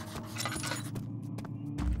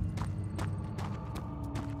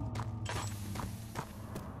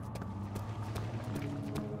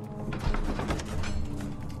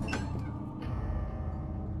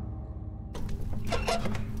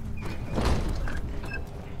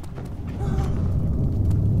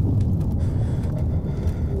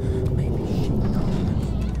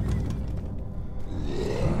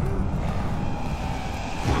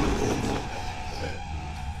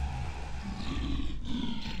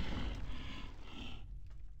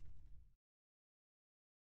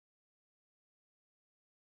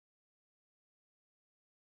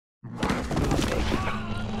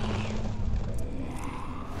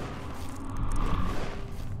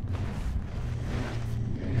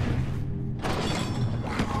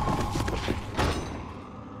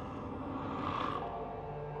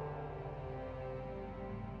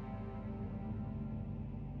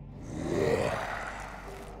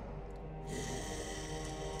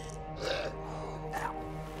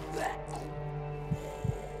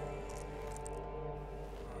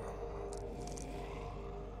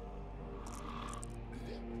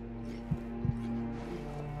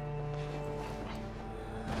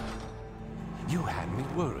 You had me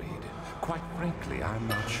worried. Quite frankly, I'm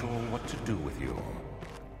not sure what to do with you.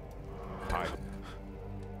 I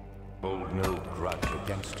hold no grudge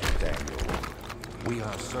against you, Daniel. We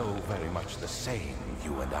are so very much the same,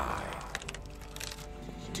 you and I.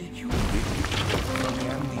 Did you really get from the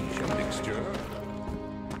amnesia mixture?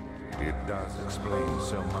 It does explain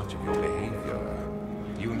so much of your behavior.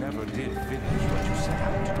 You never did finish what you set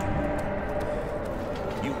out to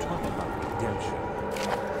do. You talk about redemption.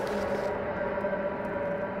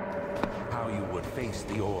 How you would face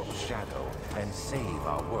the orb's shadow and save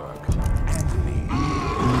our work and me.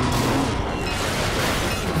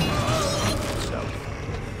 So,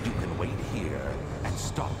 you can wait here and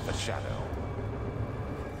stop the shadow.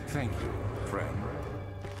 Thank you, friend.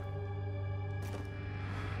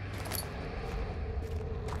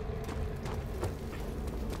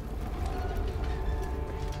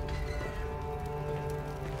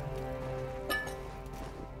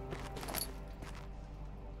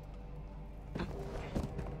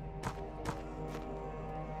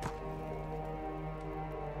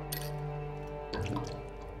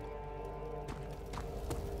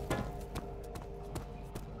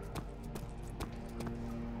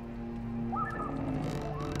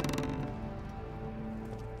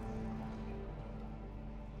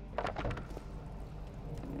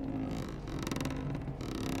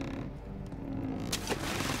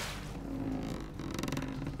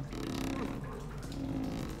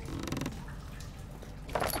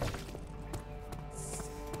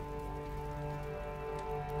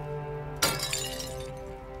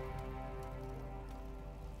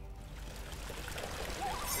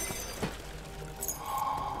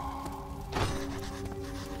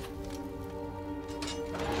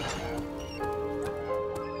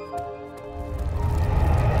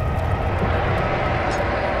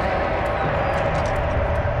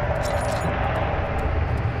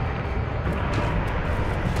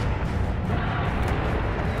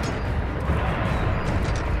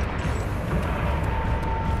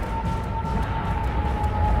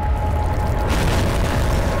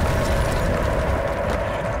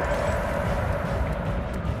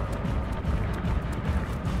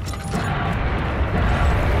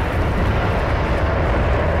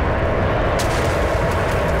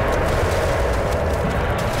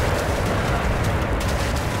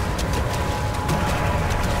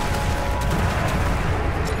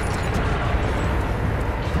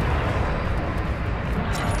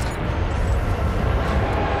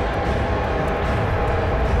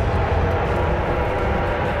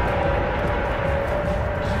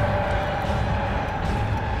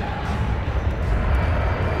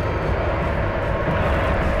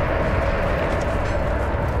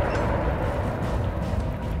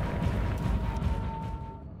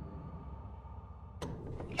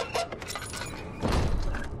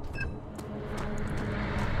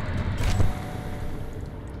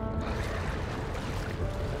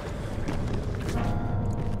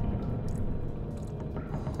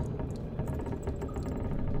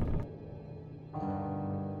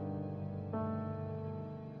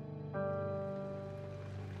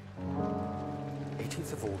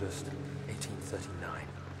 18th of August, 1839.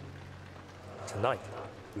 Tonight,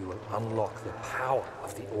 we will unlock the power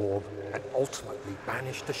of the orb and ultimately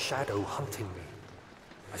banish the shadow hunting me.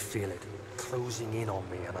 I feel it closing in on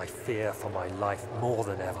me, and I fear for my life more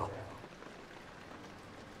than ever.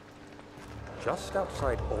 Just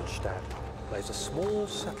outside Altstadt lies a small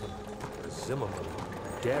settlement. The Zimmerman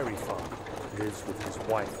dairy farm lives with his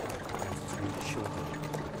wife and 3 children.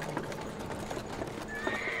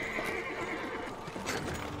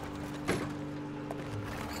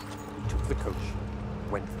 We took the coach,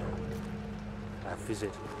 went there. Our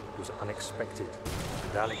visit was unexpected,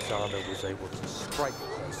 and Alexander was able to strike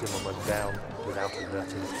Zimmerman down without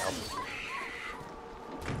alerting the others.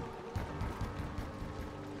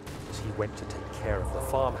 As he went to take care of the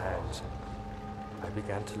farmhands, I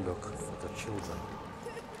began to look for the children.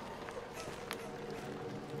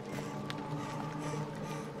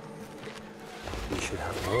 We should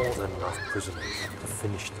have more than enough prisoners to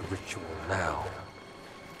finish the ritual now.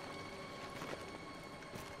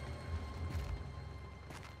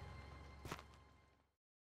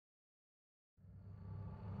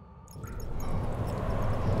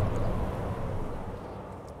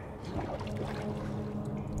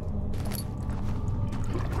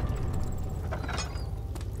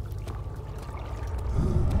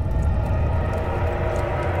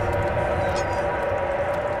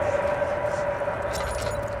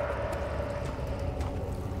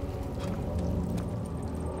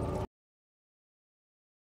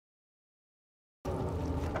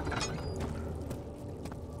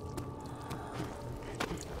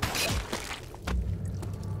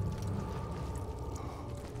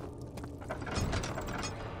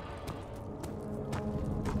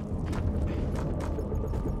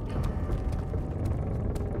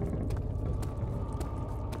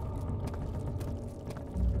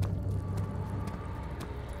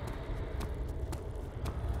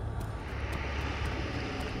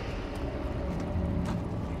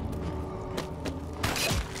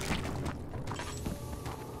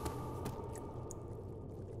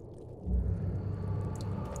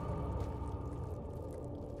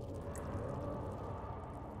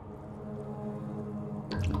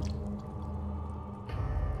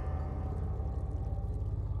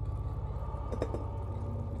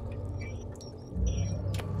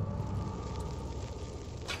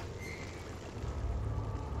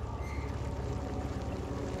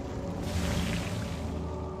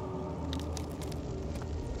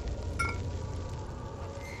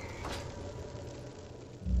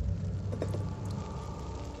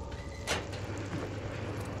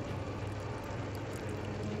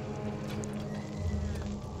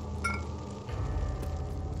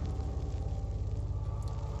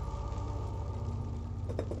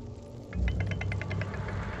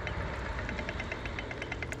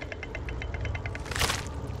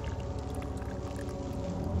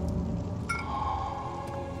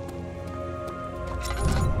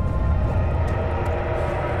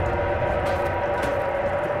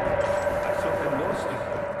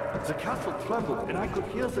 The castle trembled, and I could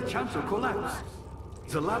hear the chancel collapse.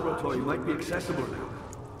 The laboratory might be accessible now.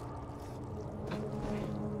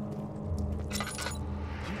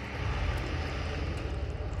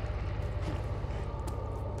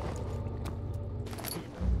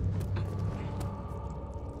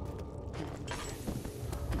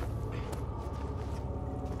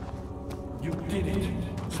 You did it!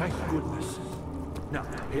 Thank goodness. Now,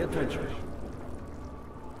 pay attention.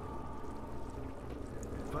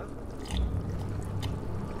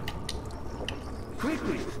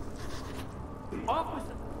 Quickly!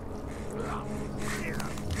 Officer!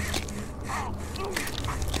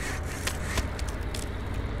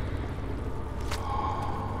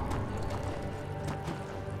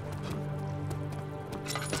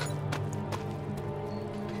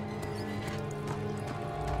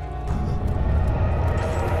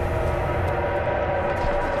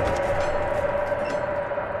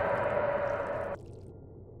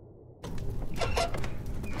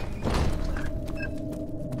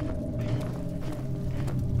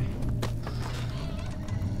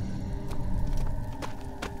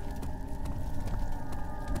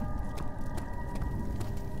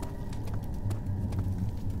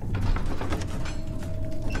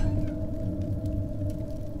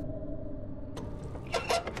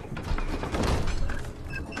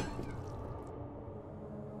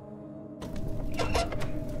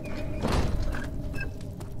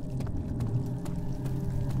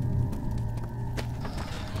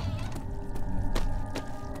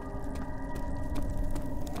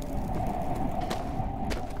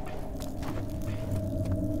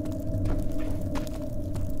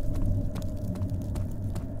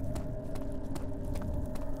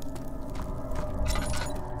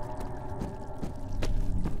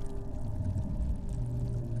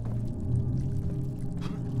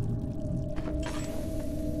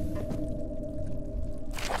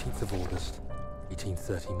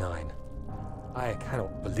 1839. I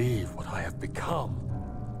cannot believe what I have become.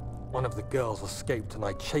 One of the girls escaped and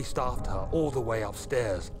I chased after her all the way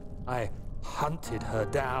upstairs. I hunted her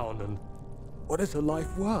down, and what is a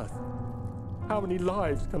life worth? How many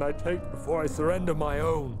lives can I take before I surrender my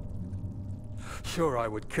own? Sure, I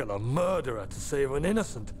would kill a murderer to save an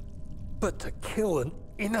innocent, but to kill an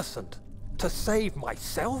innocent to save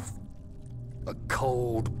myself? A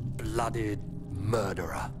cold-blooded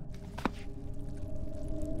murderer.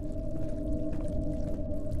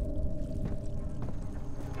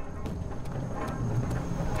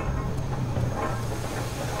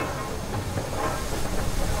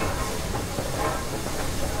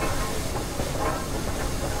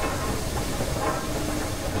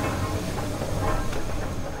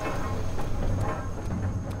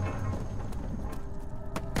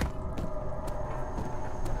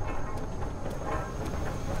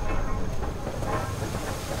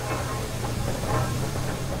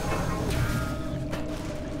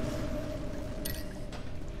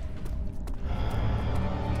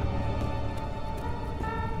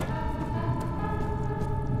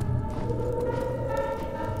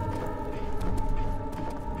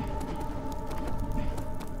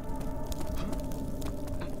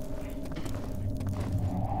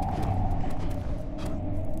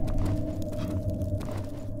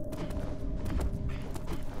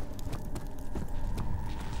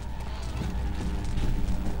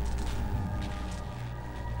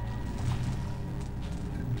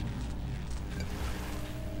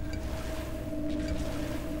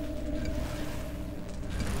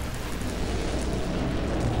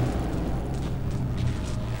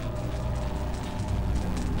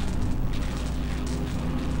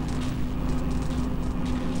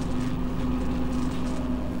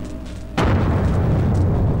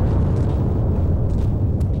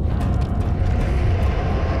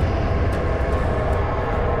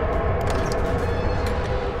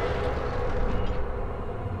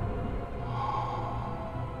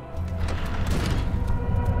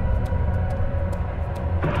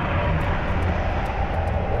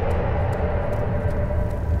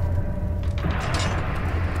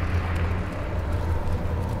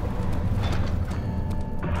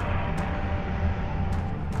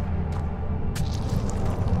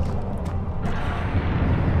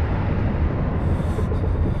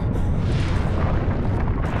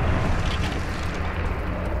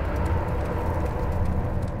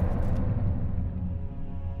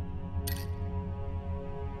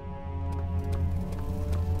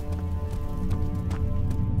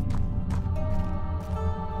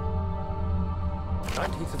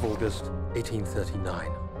 August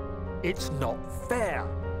 1839. It's not fair.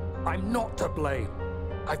 I'm not to blame.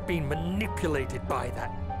 I've been manipulated by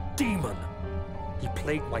that demon. He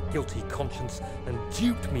played my guilty conscience and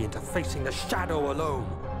duped me into facing the shadow alone.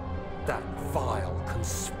 That vile,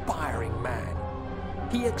 conspiring man.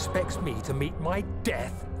 He expects me to meet my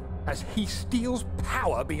death as he steals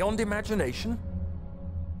power beyond imagination?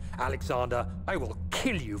 Alexander, I will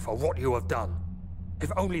kill you for what you have done.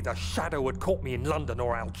 If only the shadow had caught me in London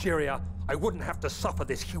or Algeria, I wouldn't have to suffer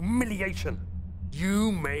this humiliation.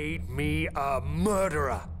 You made me a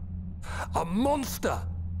murderer. A monster.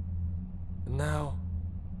 And now,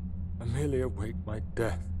 I merely await my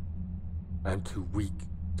death. I am too weak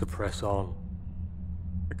to press on.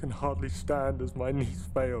 I can hardly stand as my knees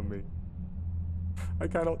fail me. I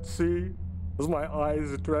cannot see as my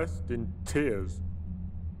eyes are dressed in tears.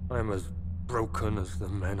 I am as broken as the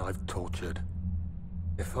men I've tortured.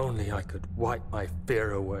 If only I could wipe my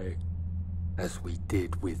fear away, as we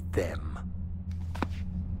did with them.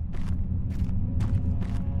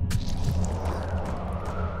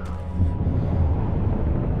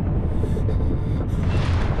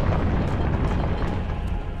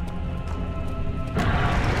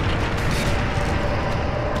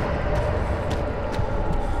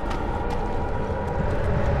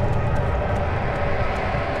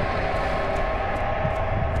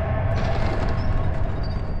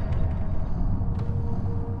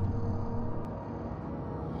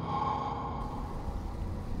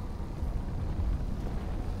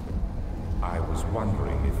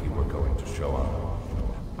 Wondering if you were going to show up.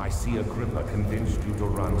 I see Agrippa convinced you to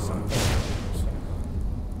run some errands.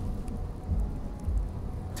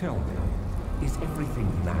 Tell me, is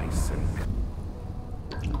everything nice and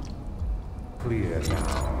clear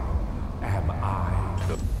now? Am I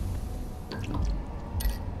the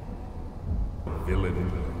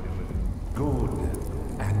villain? Good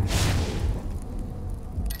and evil.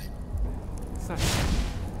 Such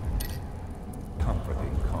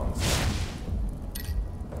comforting concept.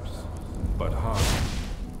 But hardly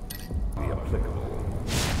applicable.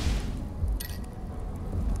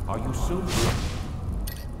 Are you so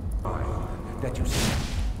blind that you see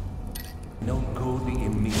no good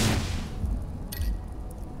in me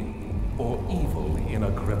or evil in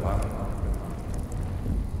Agrippa?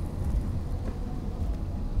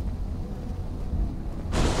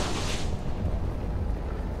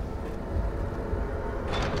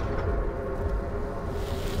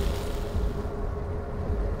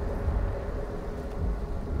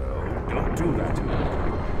 Do that.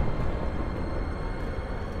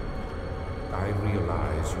 I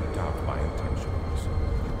realize you doubt my intentions.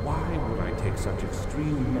 Why would I take such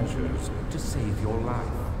extreme measures to save your life?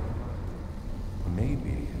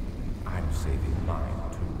 Maybe I'm saving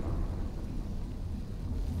mine too.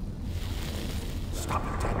 Stop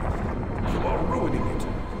it, Daniel. You are ruining it.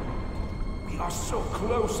 We are so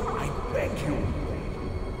close, I beg you.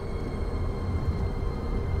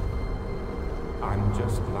 I'm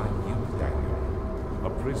just like you, Daniel, a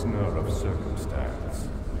prisoner of circumstance,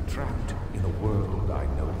 trapped in a world I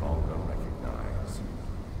no longer recognize.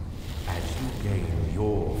 As you gain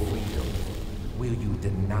your freedom, will you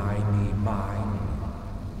deny me mine?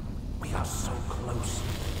 We are so close,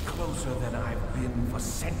 closer than I've been for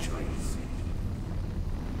centuries.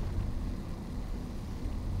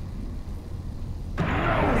 No,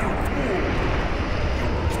 you fool! You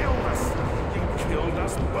killed us! You killed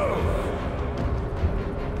us both!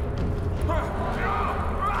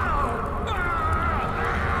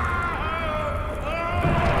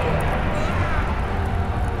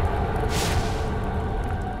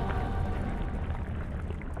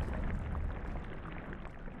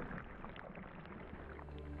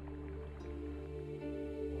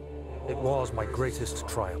 It was my greatest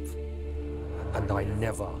triumph, and I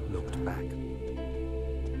never looked back.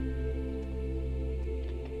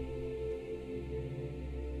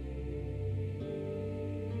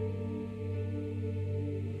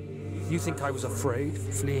 You think I was afraid,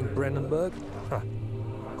 fleeing Brennenburg? Huh.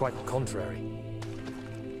 Quite the contrary.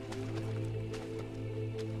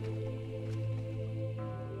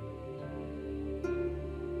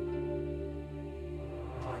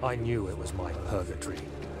 I knew it was my purgatory.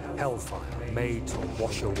 Hellfire made to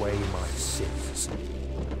wash away my sins.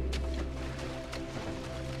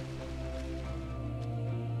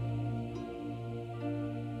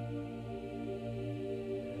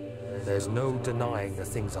 There's no denying the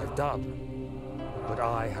things I've done, but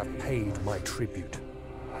I have paid my tribute.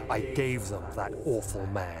 I gave them that awful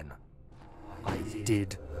man. I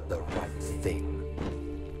did the right thing.